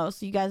the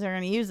house, you guys are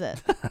gonna use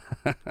it.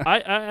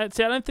 I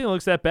see. I don't think it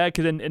looks that bad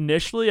because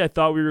initially I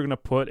thought we were gonna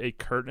put a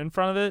curtain in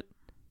front of it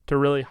to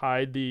really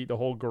hide the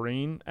whole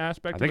green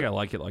aspect. I think of I it.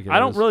 like it like it I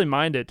don't is. really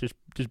mind it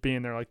just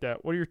being there like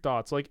that. What are your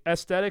thoughts? Like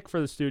aesthetic for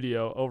the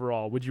studio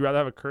overall. Would you rather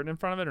have a curtain in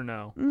front of it or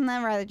no?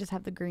 I'd rather just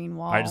have the green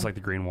wall. I just like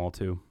the green wall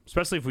too,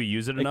 especially if we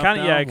use it It enough. kind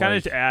of now, it kind of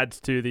like- just adds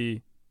to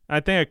the. I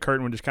think a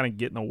curtain would just kind of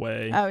get in the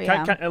way. Oh,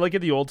 yeah. Kinda, like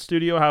at the old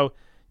studio, how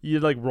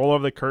you'd like roll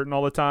over the curtain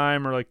all the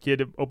time, or like you had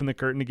to open the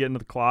curtain to get into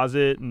the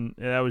closet, and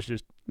that was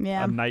just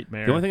Yeah. a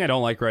nightmare. The only thing I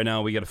don't like right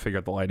now, we got to figure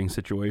out the lighting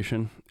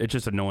situation. It's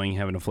just annoying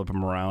having to flip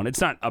them around. It's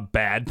not a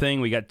bad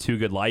thing. We got two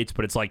good lights,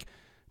 but it's like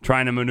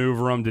trying to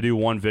maneuver them to do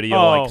one video.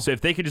 Oh. Like, so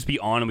if they could just be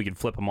on and we could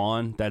flip them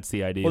on, that's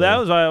the idea. Well, that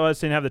was why I was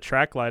saying have the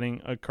track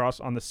lighting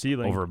across on the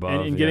ceiling Over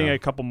above, and getting yeah. a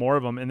couple more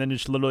of them, and then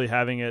just literally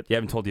having it. Yeah, I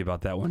haven't told you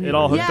about that one. It either.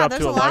 all hooked Yeah, up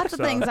there's to a lot Alexa.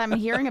 of things I'm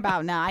hearing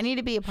about now. I need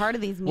to be a part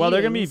of these meetings. Well,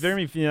 they're gonna be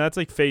that's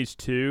like phase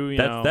 2. You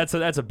know, That's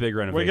a big we're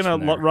renovation.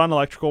 gonna there. run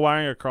electrical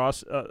wiring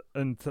across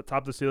and top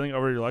of the ceiling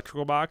over your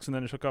electrical box, and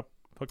then just hook up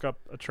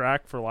a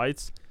track for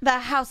lights.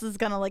 That house is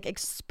gonna like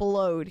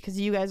explode because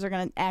you guys are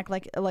gonna act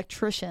like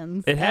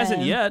electricians. It hasn't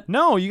and- yet.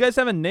 No, you guys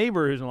have a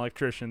neighbor who's an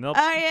electrician. They'll,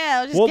 Oh yeah,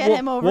 I'll just get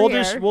him over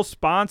here. We'll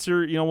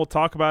sponsor. We'll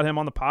talk about him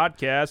on the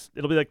podcast.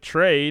 It'll be like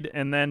trade,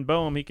 and then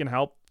boom, he can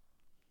help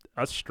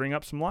us string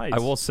up some lights. I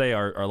will say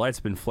our lights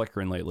have been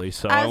flickering lately,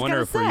 so I I was wonder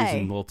gonna if we're say.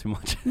 using a little too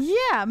much.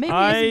 Yeah,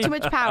 maybe using too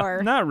much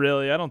power. Not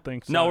really. I don't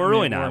think so. No, we're I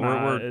really mean, not.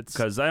 We're It's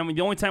because the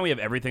only time we have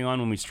everything on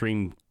when we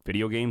stream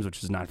video games,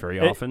 which is not very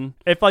often.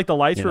 if like the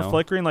lights You were know?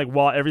 flickering like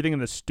while everything in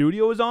the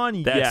studio is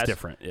on. That's yes.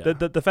 different. Yeah.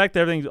 The fact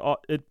that everything's off,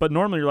 but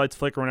normally your lights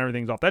flicker when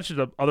everything's off. That's just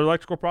another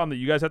electrical problem that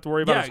you guys have to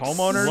worry about Yeah, as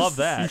homeowners. love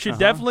that. You should Uh-huh.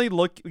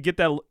 definitely get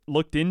that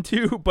looked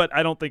into, but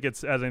I don't think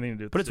it has anything to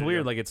do with But the it's studio.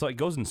 weird. Like it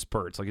goes in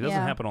spurts. Like it doesn't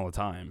Yeah. happen all the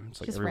time.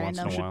 It's like Just every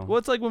random. once in a while. Well,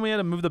 it's like when we had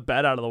to move the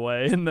bed out of the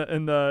way in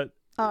the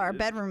Oh, our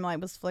bedroom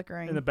light was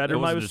flickering. in the It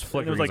bedroom. wasn't I was just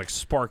flickering. It was like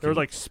sparking. there was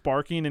like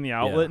sparking in the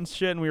outlet Yeah. and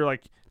shit, and we were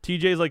like,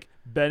 TJ's like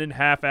bending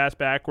half-ass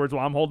backwards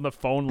while I'm holding the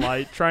phone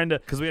light, trying to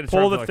because we had to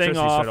pull turn the off thing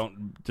electricity off. so I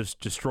don't just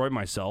destroy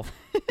myself.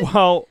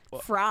 Well,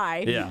 Fry.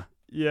 Yeah.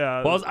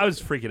 yeah. Well, I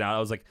was freaking out. I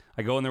was like,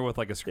 I go in there with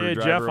like a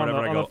screwdriver Jeff or on the-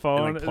 whatever. on I the go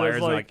phone, and it like pliers.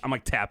 was And, like- I'm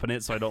like tapping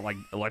it so I don't like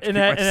electrocute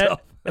and had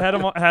myself.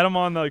 had him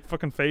on like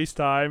fucking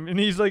FaceTime, and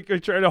he's like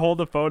trying to hold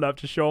the phone up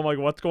to show him like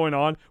what's going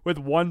on with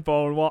one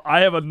phone while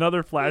I have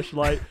another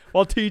flashlight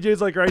while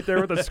TJ's like right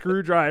there with a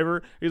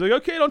screwdriver. He's like,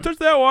 okay, don't touch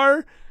that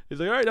wire. He's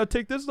like, all right, now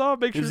take this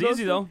off. Make It sure was those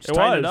easy though. things-" Just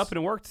tightened it up and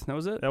it worked. That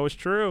was it. That was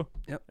true.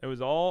 Yep. It was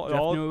all Jeff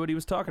knew what he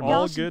was talking about. all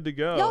Y'all should- good to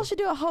go. Y'all should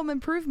do a home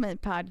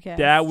improvement podcast.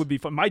 That would be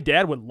fun. My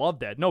dad would love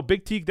that. No,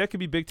 Big T. That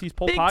could be Big T's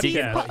whole Big podcast. T's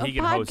He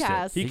can host it.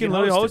 podcast. He He can can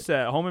literally host host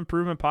that home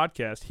improvement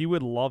podcast. He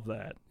would love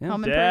that. Yeah.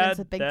 Home Dad, improvements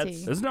with Big that's-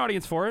 T. There's an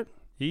audience for it.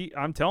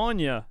 I'm telling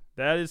you,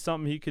 that is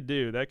something he could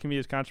do. That can be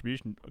his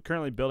contribution.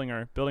 Currently building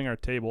our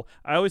table.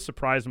 I always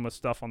surprise him with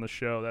stuff on the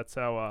show. That's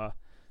how.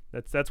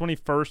 That's when he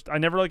first. I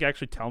never like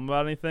actually tell him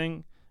about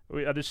anything.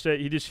 I just say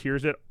he just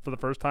hears it for the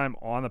first time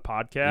on the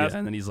podcast. Yeah,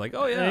 and then he's like,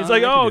 oh yeah. And he's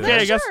like, I oh, can do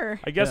okay, that. Sure.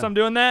 I guess Yeah. I'm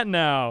doing that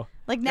now.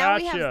 Like now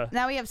Gotcha.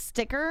 we have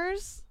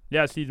stickers.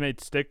 Yes, he's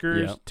made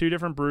stickers, Yep. 2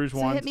 different brews So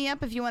ones. hit me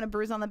up if you want a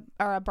bruise on the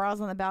or a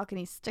bras on the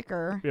balcony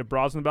sticker. We have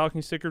bras on the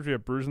balcony stickers. We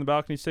have brews on the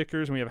balcony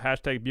stickers, and we have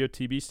hashtag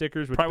BOTB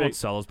stickers. Which Probably big, won't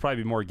sell. There's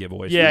probably be more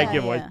giveaways. yeah, Yeah,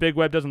 giveaways. yeah. Big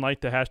Web doesn't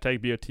like the hashtag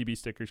BOTB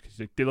stickers because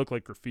they look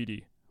like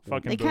graffiti.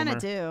 Fucking They kind boomer.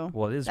 of do.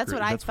 Well, it is. That's great.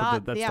 what I That's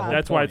thought, that's yeah. the whole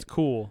That's why point. it's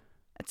cool.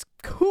 It's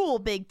cool,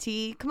 Big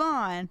T. Come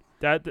on.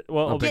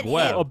 Well, Big Get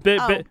Web. in. Oh, Big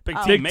Oh.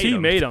 Big made T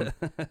 'em. made them.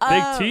 Big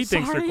Oh, T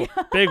thinks they're sorry.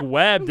 cool. Big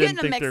Web I'm didn't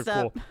getting think them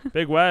they're mixed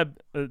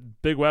cool.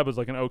 Big Web was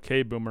like an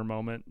okay boomer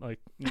moment. Like,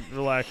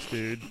 relax,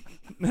 dude.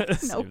 An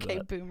Save okay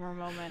that. boomer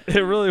moment. It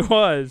really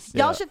was.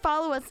 Y'all should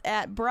follow us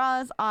at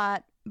bras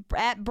at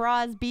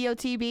bras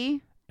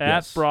BOTB.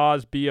 Yes. At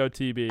Bras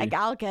BOTB.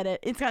 I'll get it.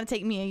 It's gonna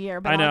take me a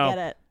year, but I know. I'll get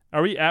it.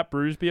 Are we at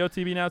Brews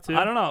BOTB now too?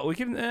 I don't know. We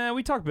can.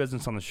 We talk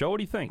business on the show. What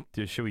do you think?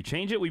 Should we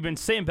change it? We've been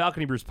saying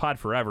Balcony Brews Pod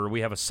forever.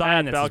 We have a sign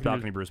At that says Balcony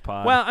Balcony Brews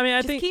Pod. Well, I mean, I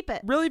Just think keep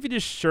it. really if you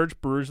just search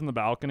Brews on the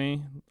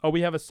Balcony. Oh,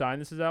 we have a sign.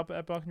 This is out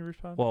at Balcony Brews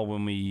Pod. well,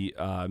 when we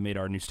made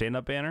our new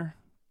stand-up banner.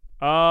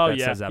 Oh that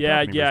yeah, says at yeah,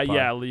 Balcony yeah, Brews Pod.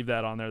 yeah. Leave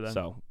that on there then.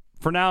 So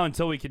for now,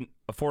 until we can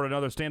afford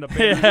another stand-up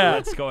banner, Yeah.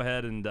 let's go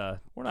ahead and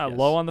We're not yes.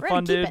 low on the We're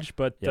gonna keep fundage, it.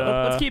 but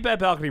Yeah, let's keep at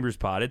Balcony Brews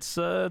Pod. It's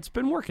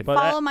been working. But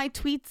Follow my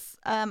tweets.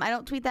 I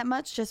don't tweet that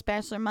much. Just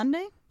Bachelor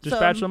Monday. just So,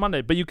 Bachelor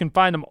Monday. But you can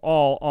find them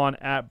all on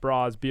at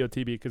Bras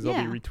BOTB because they'll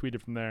Yeah. be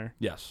retweeted from there.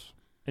 yes.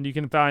 And you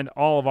can find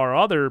all of our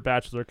other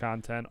Bachelor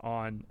content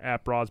on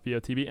at Bras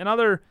BOTB and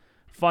other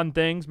fun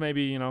things.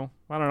 Maybe I don't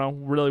know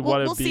really what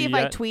We'll it'd be see if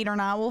I yet. tweet or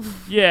not. We'll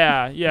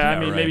Yeah. I Yeah,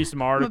 mean, right. maybe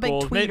some a big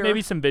articles, tweeter.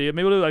 maybe some video.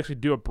 Maybe we'll actually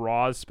do a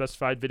Bras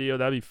specified video.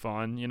 That'd be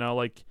fun.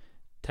 Like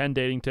 10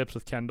 dating tips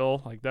with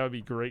Kendall. Like that would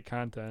be great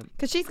content.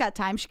 because she's got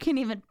time. She can't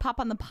even pop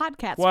on the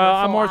podcast. Well, for a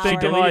I'm full more hour. She thinking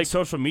deleted like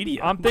social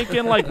media. I'm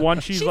thinking like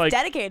once she's she's like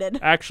dedicated.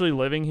 actually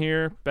living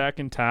here back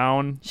in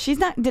town. She's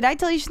not. Did I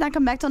tell you she's not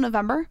coming back till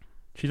November?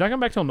 She's not coming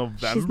back till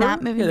November. She's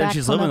not moving yeah, then back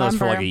she's till living with us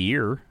November. for like a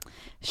year.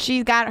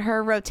 She's got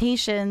her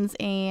rotations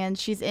and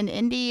she's in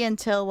Indy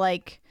until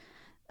like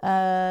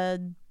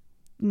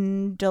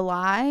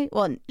July.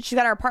 Well, she's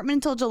got her apartment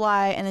until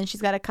July, and then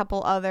she's got a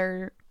couple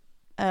other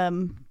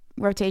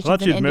rotations I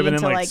thought she in was Indy moving in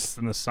until like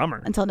in the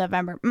summer. until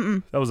November.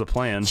 That was a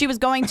plan. She was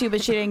going to,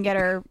 but she didn't get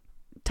her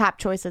top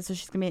choices, so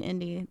she's gonna be in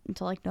Indy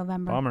until like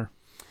November. Bummer.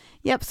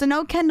 Yep. So no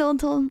live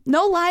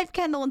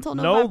Kendall until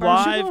No November.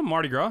 live- She'll go on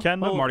Mardi Gras.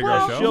 Kendall- We'll have Mardi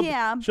Well, Gras show. She'll,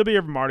 yeah. she'll be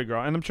here for Mardi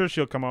Gras, and I'm sure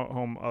she'll come out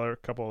home a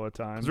couple other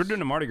times. 'Cause we're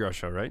doing a Mardi Gras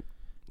show, right?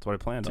 That's what I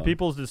planned To on.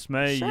 people's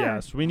dismay, Sure.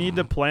 yes. We need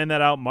to plan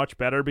that out much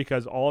better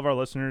because all of our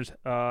listeners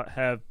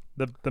have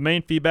the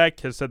main feedback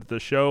has said that the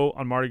show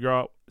on Mardi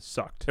Gras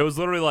sucked. It was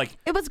literally like,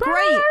 It was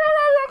great.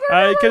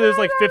 Because there's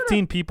like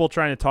 15 people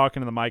trying to talk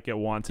into the mic at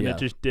once, and Yeah. it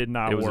just did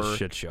not it was work. a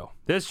shit show.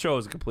 This show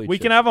is a complete We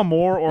shit can have a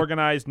more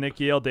organized Nick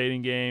Yale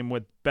dating game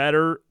with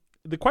better.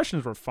 The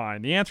questions were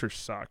fine. The answers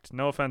sucked.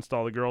 No offense to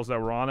all the girls that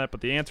were on it,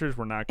 but the answers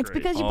were not It's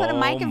great. because you put a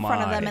mic Oh in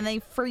front of them my. and they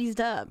freezed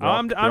up. Well,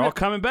 I'm- they're I'm- all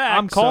coming back.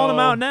 I'm calling them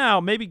so- out now.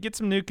 Maybe get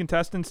some new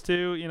contestants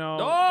too. Oh!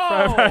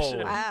 Wow.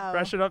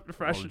 fresh it up.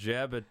 Well,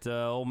 jab at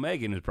old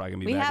Megan is probably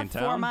gonna be We back have in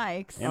 4 town.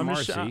 mics. And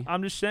Marcy.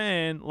 I'm just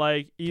saying,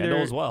 like Kendall either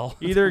as well.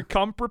 either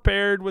come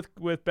prepared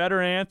with better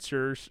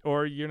answers,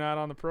 or you're not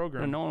on the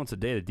program. No one wants to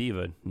date a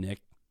diva, Nick.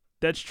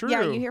 That's true. Yeah,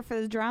 are you here for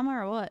the drama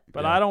or what?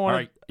 But Yeah. I don't want All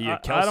right, you I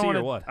Kelsey don't or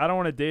wanna, what? I don't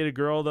want to date a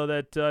girl though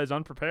that is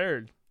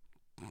unprepared.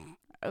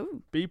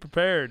 Oh, Be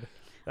prepared.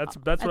 That's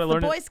what I the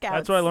learned. Boy Scouts.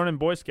 That's what I learned in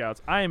Boy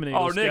Scouts. I am an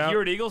Eagle Oh, Scout. Nick,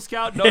 you're an Eagle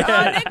Scout? No, Nick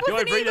was you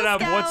only an bring that Eagle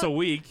up Scout. once a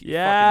week. You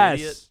Yes. fucking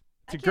idiot.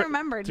 I can't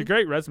remember. It's a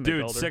great resume Dude,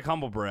 builder. sick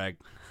humble brag.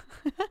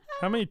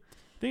 How many?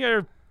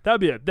 That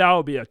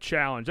would be a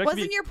challenge. That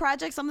Wasn't could your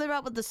project something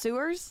about with the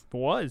sewers?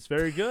 was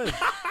very good.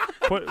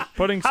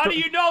 Putting How do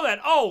you know that?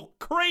 Oh,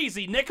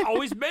 crazy. Nick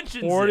always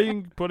mentions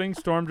it. putting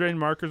storm drain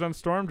markers on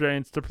storm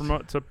drains to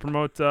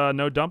promote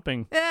no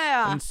dumping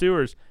Yeah. in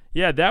sewers.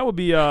 Yeah, that would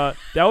be a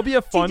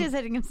fun. TJ's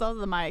hitting himself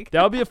with the mic.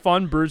 That would be a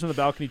fun bruise on the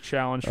balcony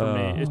challenge for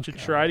Oh, me. Is to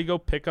try to go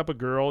pick up a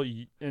girl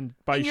and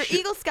by In your sh-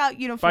 Eagle Scout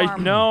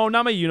uniform. no,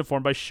 not my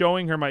uniform. By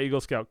showing her my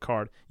Eagle Scout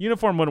card.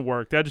 Uniform wouldn't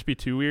work. That'd just be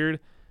too weird.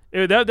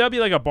 That'd be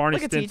like a Barney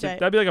Look at Stinson. TJ.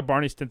 That'd be like a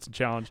Barney Stinson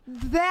challenge.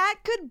 That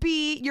could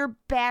be your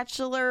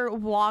bachelor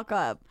walk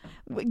up.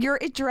 You're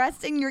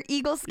dressed in your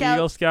Eagle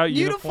Scout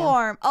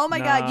uniform. Oh my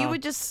God, you Nah.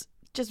 would just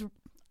Too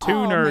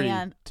oh, nerdy.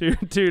 Man. Too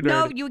nerdy.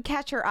 No, you would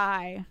catch her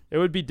eye. It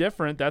would be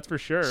different. That's for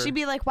sure. She'd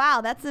be like,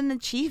 "Wow, that's an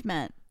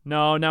achievement."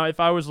 No, now if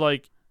I was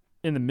like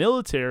in the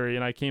military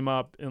and I came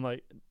up and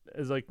like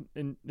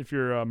if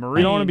you're a Marine,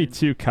 You don't want to be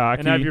too cocky.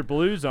 and have your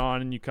blues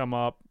on and you come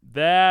up,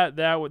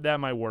 that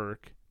might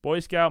work. Boy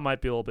Scout might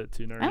be a little bit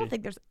too nerdy. I don't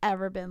think there's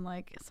ever been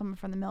like someone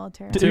from the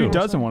military. Dude, who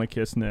doesn't want to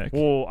kiss Nick?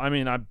 Well, I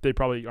mean, they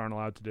probably aren't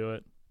allowed to do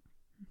it.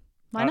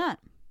 Why not?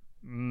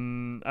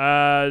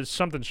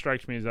 Something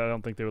strikes me as I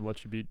don't think they would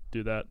let you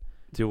do that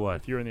Do what?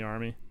 if you're in the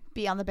Army.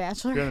 Be on The If you're in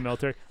Bachelor. the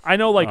military. I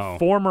know, like Oh.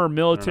 former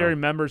military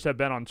members have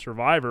been on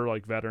Survivor,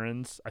 like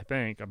veterans. I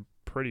think I'm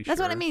pretty sure.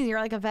 That's what I mean. You're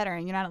like a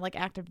veteran. You're not like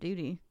active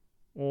duty.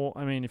 Well,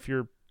 I mean,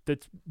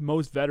 that's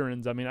most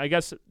veterans. I mean, I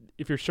guess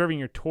if you're serving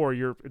your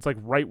tour, it's like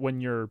right when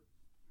you're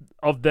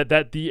of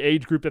that the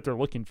age group that they're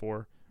looking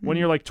for. When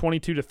you're like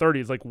 22 to 30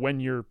 is like when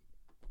you're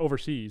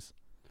overseas.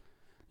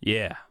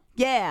 Yeah.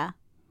 Yeah.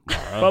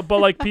 But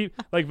like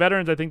like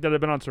veterans, I think that have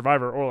been on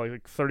Survivor or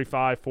like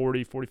 35,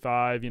 40,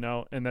 45,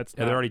 and that's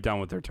Yeah, they're already done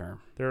with their term.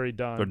 they're already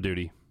done. Their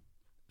duty.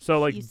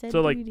 So You said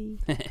duty.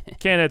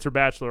 candidates for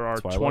Bachelor are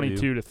That's why I love you.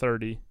 22 to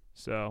 30.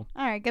 So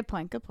All right. Good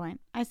point. Good point.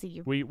 I see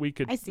you. we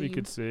could I see you.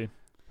 could see.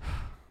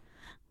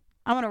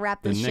 I want to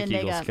wrap The this Nick shindig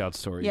Eagle up. Scout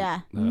story. Yeah.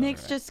 All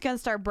Nick's right. just gonna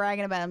start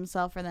bragging about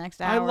himself for the next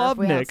hour. I love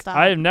if we don't Nick. stop.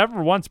 I have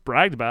never once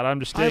bragged about it. I'm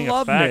just stating a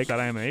love fact Nick. that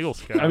I am an Eagle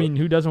Scout. I mean,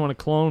 who doesn't want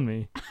to clone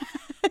me?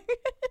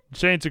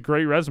 saying it's a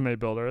great resume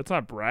builder. It's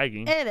not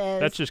bragging. It is.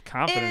 That's just It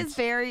confidence.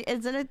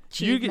 is an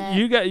achievement.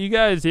 You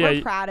guys, yeah.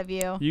 We're proud of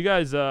you. You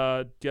guys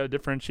got to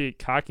differentiate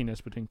cockiness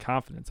between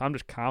confidence. I'm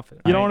just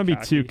confident. You I don't want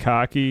ain't to be too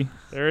cocky.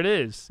 There it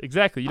is.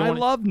 Exactly. You don't I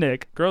wanna, love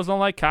Nick. girls don't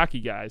like cocky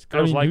guys. I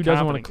Girls mean, like who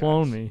doesn't want to confident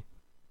clone guys. me?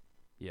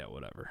 Yeah,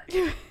 whatever.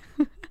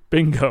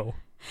 Bingo.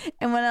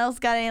 Anyone else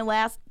got any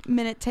last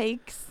minute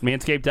takes?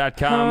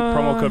 Manscaped.com,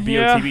 promo code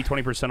yeah. BOTB,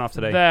 20% off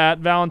today. That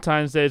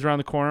Valentine's Day is around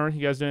the corner. You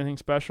guys do anything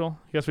special?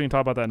 I guess we can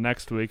talk about that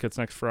next week. It's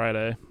next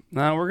Friday.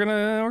 No, I got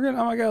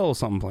a little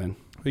something planned.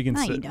 We can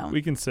No, you don't.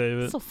 we can save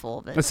it. So full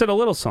of I it. said a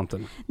little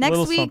something. Next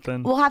little week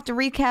something. we'll have to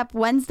recap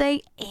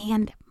Wednesday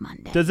and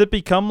Monday. Does it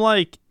become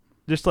like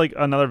just like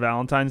another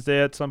Valentine's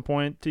Day at some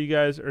point to you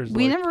guys, or is it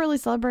We like, never really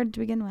celebrated to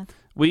begin with.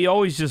 We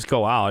always just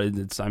go out.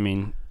 I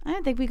mean, I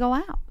don't think we go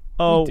out.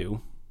 Oh, we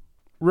do.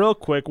 real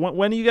quick,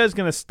 when are you guys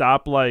gonna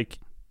stop? Like,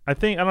 I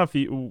don't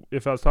know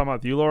if I was talking about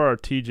with you, Laura, or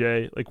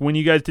TJ. Like, when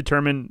you guys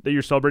determine that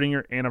you're celebrating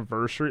your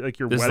anniversary, like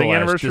your This is wedding the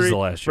last- anniversary, this is the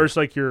last year. versus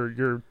like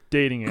your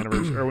dating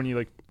anniversary, or when you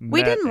like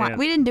We met didn't. and-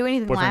 We didn't do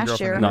anything boyfriend, last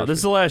year. girlfriend, No, this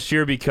is the last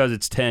year because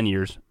it's 10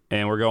 years,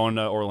 and we're going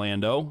to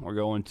Orlando. We're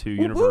going to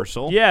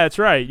Universal. Yeah, that's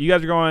right. You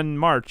guys are going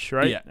March,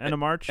 right? Yeah. End of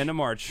March. End of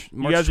March.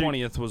 March guys are-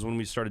 20th was when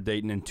we started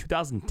dating in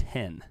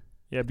 2010.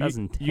 yeah, but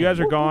you 2010. guys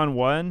are gone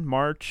when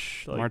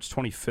March. Like, March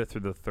 25th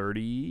through the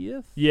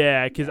 30th.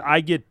 Yeah, because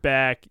I get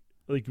back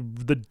like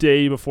the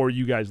day before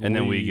you guys leave. And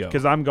then we go.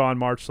 Because I'm gone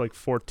March like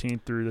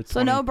 14th through the 20th.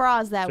 So no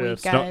bras that week,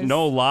 Fifth. guys.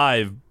 No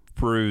live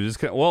brews.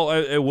 Well,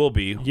 it will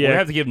be. Yeah. We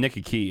have to give Nick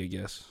a key, I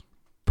guess.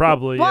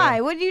 Probably. Why?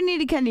 Yeah. What do you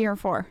need a Kendi here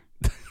for?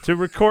 To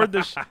record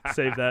this.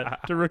 Save that.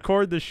 To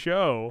record the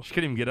show. She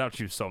couldn't even get out.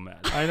 She was so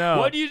mad. I know.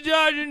 What are you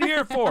judging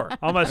here for?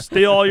 I'm gonna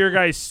steal all your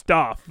guys'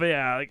 stuff.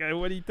 Yeah. Like,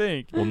 what do you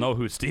think? We'll know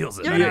who steals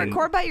it. You're then. gonna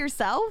record by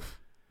yourself?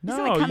 He's No,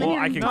 gonna come in you-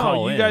 here I and- can no,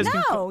 call you in. guys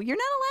can. No, you're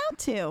not allowed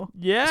to.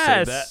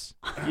 Yes.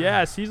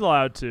 Yes, he's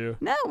allowed to.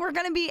 No, we're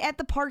gonna be at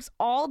the parks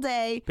all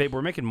day. Babe,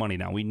 we're making money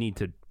now. We need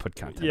to put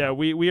content. Yeah, out.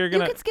 we are You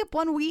gonna. could skip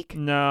 1 week.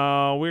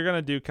 No, we're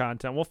gonna do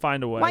content. We'll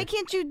find a way. Why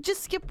can't you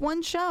just skip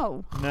one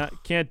show? No,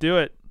 can't do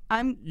it.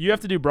 I'm You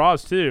have to do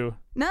bras too.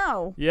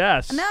 no,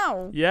 Yes.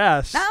 no,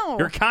 Yes. no.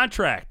 Your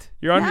contract.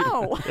 You're under.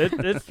 No.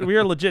 We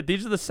are legit.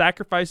 These are the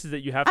sacrifices that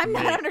you have to I'm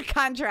make. not under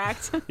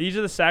contract. These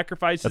are the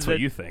sacrifices. That's that, what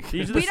you think.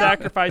 These are We the don't-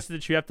 sacrifices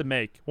that you have to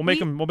make. We'll make We-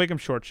 them. We'll make them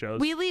short shows.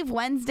 We leave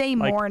Wednesday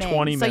Like morning,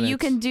 20 so you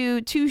minutes. can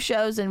do 2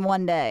 shows in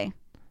one day.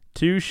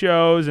 2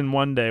 shows in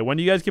one day. When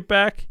do you guys get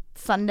back?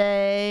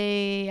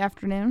 Sunday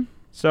afternoon.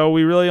 So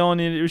we really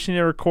only need. We should need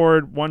to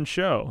record 1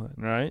 show,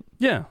 right?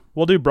 Yeah.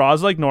 We'll do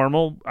bras like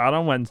normal out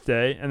on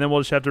Wednesday, and then we'll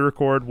just have to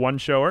record 1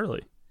 show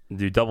early.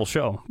 Do double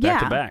show. Back Yeah.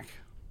 to back.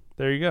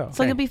 There you go.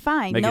 So Hey, you'll be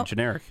fine. Make No, it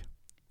generic.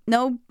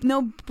 No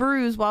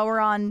brews while we're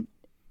on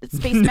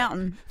Space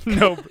Mountain.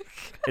 No,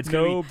 It's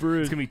gonna no be,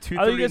 brews. It's gonna be 2:30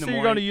 I think in you the said you're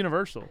going to morning.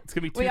 Universal. It's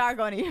gonna be We 2. are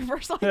going to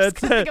Universal. That's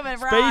Think of it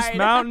Space right.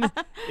 Mountain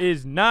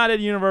is not at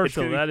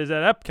Universal. gonna be- That is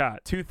at Epcot.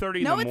 2:30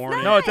 in No, the it's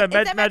morning. No, it's at,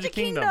 It's at Magic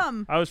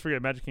Kingdom. I always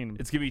forget Magic Kingdom.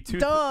 It's gonna be 2.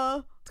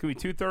 Duh. It's gonna be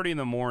 2:30 in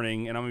the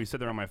morning, and I'm gonna be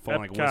sitting there on my phone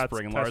like Epcot's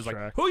whispering, and test Laura's like,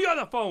 track. "Who you on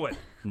the phone with?"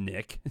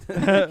 Nick.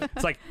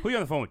 It's like, "Who you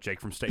on the phone with?" Jake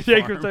from State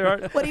Jake Farm. from State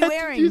Farm. What are you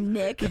wearing,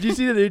 Nick? Did you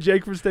see the new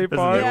Jake from State That's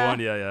Farm? a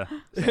new Yeah.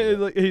 one.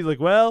 Yeah. he's like,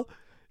 well,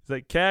 he's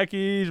like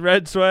khakis,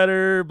 red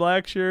sweater,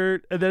 black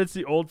shirt, and then it's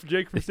the old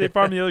Jake from State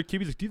Farm. And the other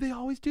QB's like, do they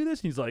always do this?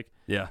 And he's like,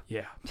 Yeah.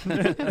 yeah.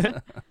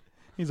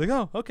 He's like,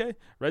 oh, okay,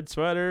 red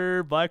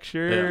sweater, black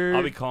shirt. Yeah.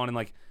 I'll be calling in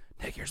like,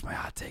 Nick, here's my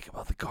hot take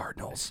about the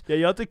Cardinals. Yeah,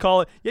 you have to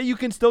call it. Yeah, you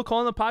can still call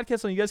in the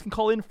podcast, and you guys can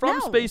call in from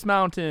No. Space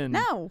Mountain.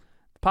 No,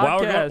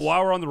 Podcast.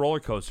 While we're on the roller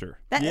coaster.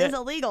 that is Yeah.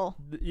 illegal.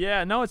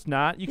 Yeah, no, it's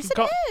not. You Yes, can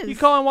call. it is. You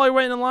call in while you're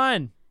waiting in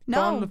line.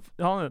 No.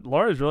 Call in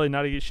Laura's really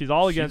not. She's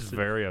all against She's it.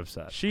 very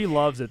upset. She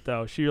loves it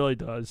though. She really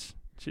does.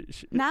 She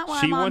Not while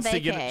She I'm on wants to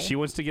vacay. get. She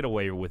wants to get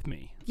away with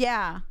me,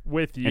 Yeah.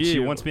 with you. and she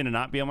wants me to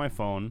not be on my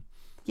phone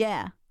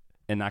Yeah.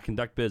 and not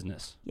conduct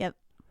business. Yep.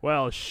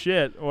 Well,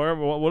 shit. Or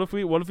what if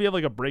we have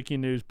like a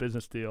breaking news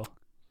business deal?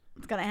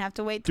 It's gonna have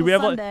to wait Do till we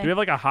have Sunday.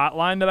 like a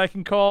hotline that I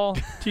can call?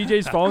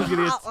 TJ's phone's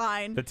gonna get.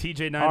 hotline? The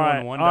TJ All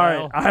right, 911 all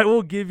dial.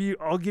 right.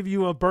 I'll give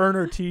you a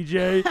burner,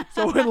 TJ.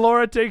 So when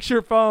Laura takes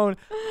your phone,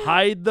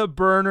 hide the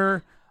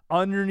burner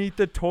underneath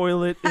the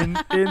toilet in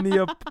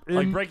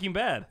Like Breaking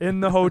Bad. in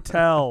the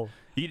hotel.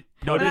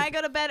 No, When I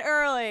go to bed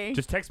early.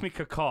 just text me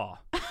cacaw.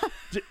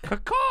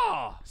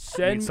 Cacaw.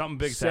 Send something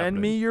big's Send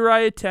happening. me your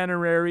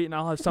itinerary, and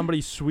I'll have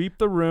somebody sweep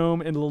the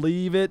room and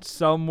leave it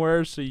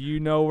somewhere so you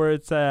know where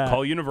it's at.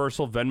 Call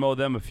Universal, Venmo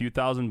them a few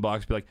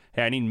 $1,000. Be like,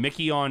 hey, I need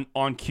Mickey on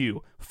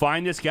cue.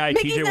 Find this guy,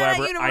 Mickey's TJ not at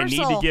Weber. I need to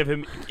Universal. give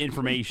him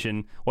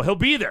information. Well, he'll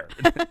be there.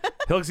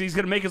 He's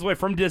going to make his way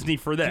from Disney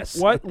for this.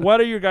 What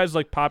are your guys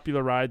like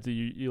popular rides that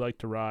you like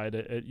to ride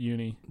at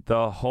uni?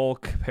 The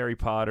Hulk, Harry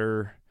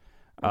Potter.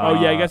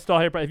 Oh yeah, I guess it's all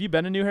Harry Potter. Have you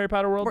been to New Harry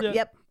Potter World yet?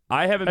 Yep.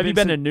 I haven't Have been you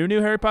been to to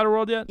New Harry Potter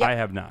World yet? I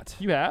have not.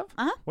 You have?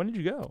 Uh-huh. When did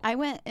you go? I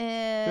went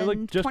in like,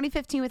 just-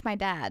 2015 with my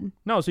dad.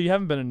 No, so you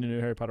haven't been to New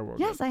Harry Potter World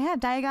Yes, yet. I have.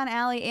 Diagon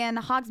Alley and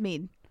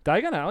Hogsmeade.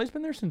 Diagon Alley's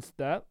been there since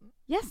that.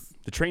 Yes.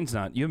 The train's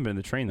not. You haven't been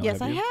to the train, though, Yes,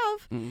 have I you?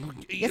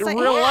 have. Yes, I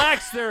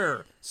Relax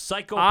there,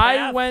 psychopath.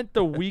 I went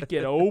the week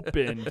it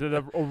opened to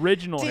the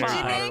original Did Harry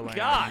you, Potter Nick? land.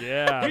 God.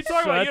 Yeah. We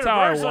talk so about that's how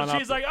I Universal. went up.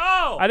 She's like,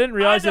 oh, I didn't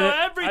realize I know it.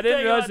 everything I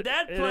didn't realize on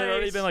that it had already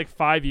place. been like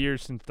 5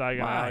 years since Diagon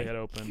My Alley had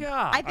opened.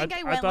 God. I think I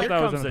I went thought like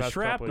that was comes in the the past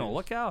couple shrapnel. years.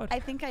 Look out. I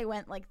think I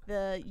went like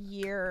the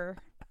year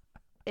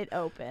it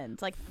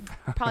opened. Like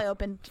probably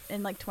opened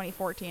in like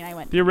 2014. I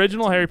went. The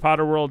original Harry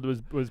Potter World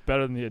was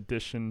better than the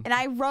addition. And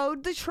I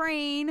rode the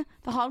train,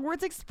 the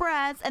Hogwarts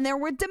Express, and there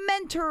were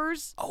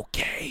Dementors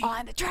Okay.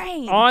 on the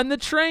train. On the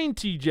train,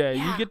 TJ, you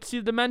Yeah. get to see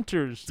the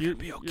Mentors. You're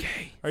be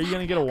okay. Are you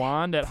gonna get a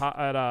wand at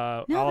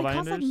no, Ollivanders? it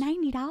cost like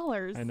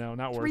 $90. I know,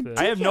 not It's worth it.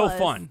 I have no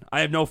ridiculous.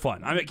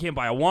 fun. I can't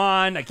buy a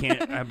wand. I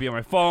can't be on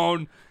my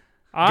phone.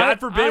 God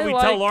forbid I we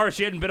like, tell Laura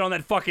she hadn't been on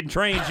that fucking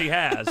train she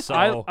has. So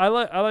I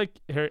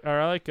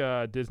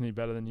like Disney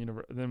better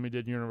than we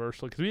did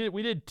Universal because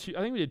we did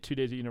I think we did 2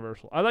 days at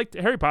Universal. I liked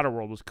Harry Potter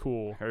World was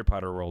cool. Harry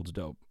Potter World's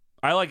dope.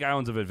 I like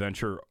Islands of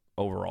Adventure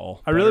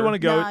overall. I really better. want to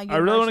go. Nah, I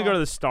really want to go Universal. to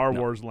the Star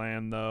Wars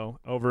land though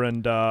over at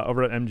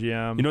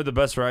MGM. You know what the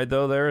best ride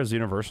though there is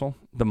Universal?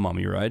 The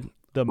Mummy ride.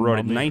 the Rode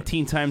it Mummy.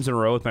 19 times in a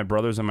row with my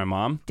brothers and my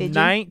mom. Did you?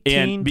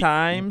 19 And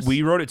times.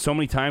 We wrote it so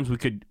many times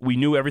we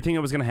knew everything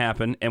that was going to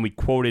happen, and we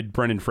quoted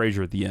Brendan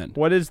Fraser at the end.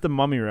 What is the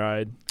Mummy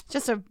ride?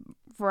 Just a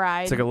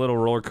ride. It's like a little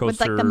roller With, like,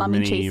 coaster the mummy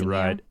mini chasing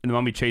ride, you. and the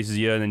mummy chases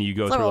you, and then you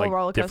go It's a through little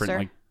roller like different coaster.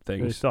 like They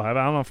things. still have it.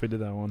 I don't know if we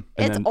did that one.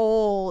 And It's then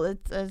old.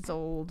 It's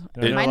old.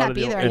 Yeah, It a might lot not of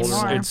be the there old It's,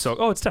 anymore. it's so.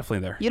 Oh, it's definitely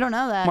there. You don't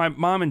know that. My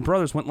mom and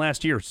brothers went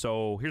last year,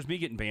 so here's me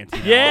getting banty.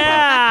 now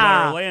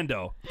Yeah! about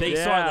Orlando. They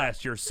saw it Yeah.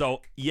 last year,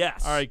 so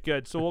yes. All right,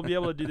 good. So we'll be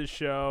able to do the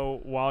show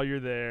while you're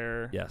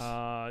there. Yes.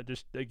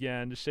 Just say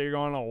you're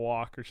going on a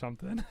walk or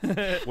something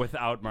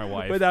Without my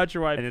wife. without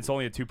your wife. and it's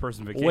only a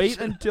 2-person vacation. Wait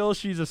until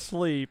she's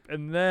asleep,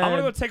 and then I'm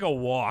gonna go take a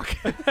walk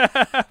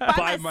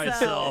by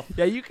myself.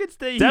 Yeah, you could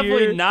stay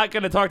Definitely here. not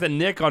gonna talk to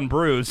Nick on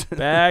Bruce.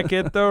 Back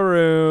at the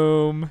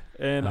room,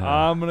 and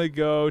I'm gonna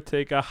go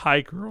take a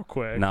hike real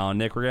quick. No,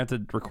 Nick, we're gonna have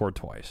to record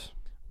twice.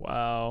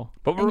 Wow.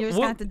 But And you're just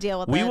gonna have to deal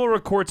with we it. will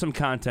record some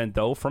content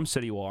though from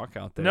City Walk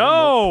out there.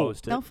 No! We'll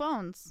post it. No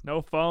phones.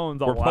 No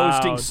phones We're allowed.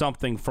 posting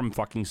something from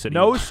fucking City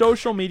No Walk.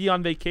 social media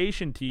on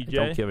vacation, TJ.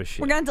 Don't give a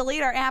shit. We're gonna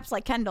delete our apps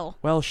like Kendall.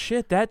 Well,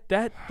 shit.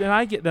 Then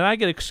I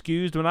get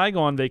excused when I go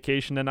on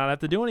vacation and not have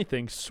to do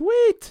anything.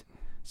 Sweet.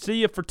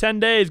 See you for 10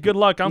 days. Good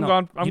luck. I'm No,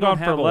 gone. you I'm don't gone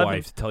for have 11. a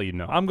wife to tell you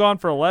no. I'm gone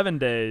for 11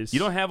 days. You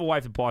don't have a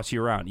wife to boss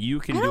you around.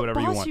 You can I do don't whatever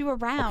you boss want. you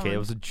around. Okay, it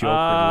was a joke.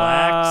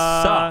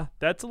 Relax.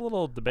 That's a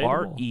little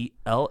debatable.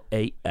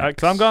 RELAX.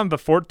 Because I'm gone the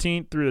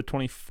 14th through the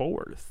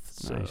 24th.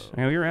 So Nice.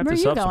 Hey, we're gonna wrap Where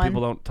this you up so going?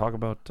 people don't talk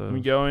about.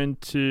 I'm going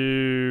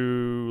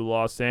to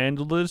Los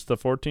Angeles the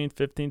 14th,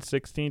 15th,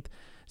 16th.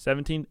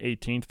 17th,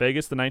 18th.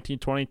 Vegas the 19th,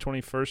 20th,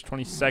 21st,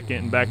 22nd,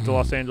 and back to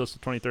Los Angeles the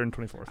 23rd and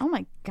 24th. Oh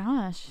my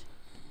gosh.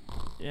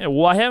 Yeah,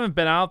 well, I haven't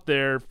been out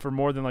there for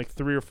more than like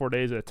 3 or 4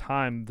 days at a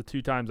time. The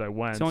 2 times I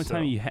went. It's the only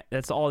so. time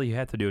that's all you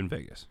had to do in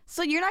Vegas.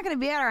 So you're not going to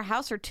be at our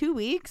house for 2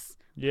 weeks?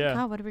 Yeah.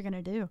 God, what are we going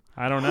to do?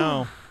 I don't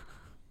know.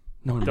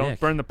 No, Don't Nick.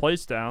 burn the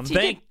place down.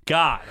 Thank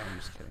God. I'm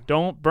just kidding.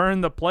 Don't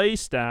burn the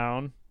place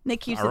down.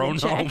 Nick keeps Our it in own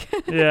check.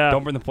 Yeah.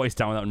 Don't burn the place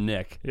down without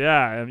Nick.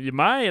 Yeah, you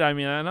might. I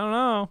mean, I don't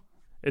know.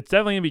 It's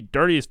definitely going to be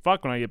dirty as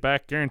fuck when I get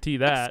back. Guarantee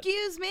that.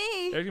 Excuse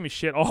me. There's going to be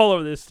shit all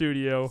over this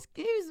studio.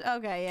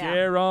 Okay, yeah.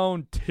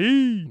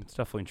 Guarantee. It's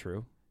definitely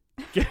true.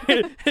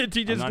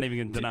 TJ's I'm not even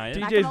going to deny it.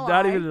 Not TJ's gonna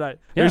not lie. even tonight.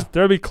 Yeah.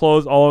 There'll be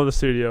clothes all over the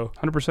studio.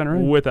 100%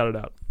 right. Without a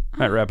doubt. All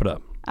right, wrap it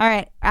up. All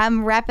right,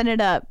 I'm wrapping it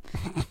up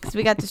because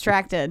we got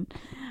distracted.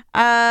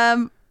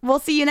 We'll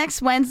see you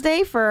next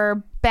Wednesday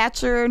for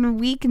Bachelor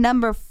Week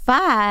number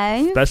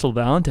 5 Special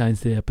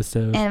Valentine's Day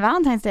episode. and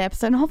Valentine's Day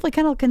episode. And hopefully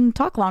Kendall can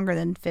talk longer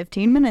than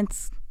 15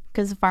 minutes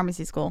because of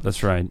pharmacy school.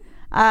 That's right.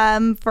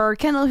 For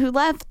Kendall who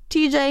left,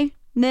 TJ,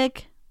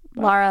 Nick,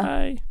 Laura.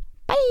 Bye.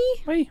 Bye.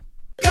 Bye.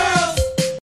 Girls,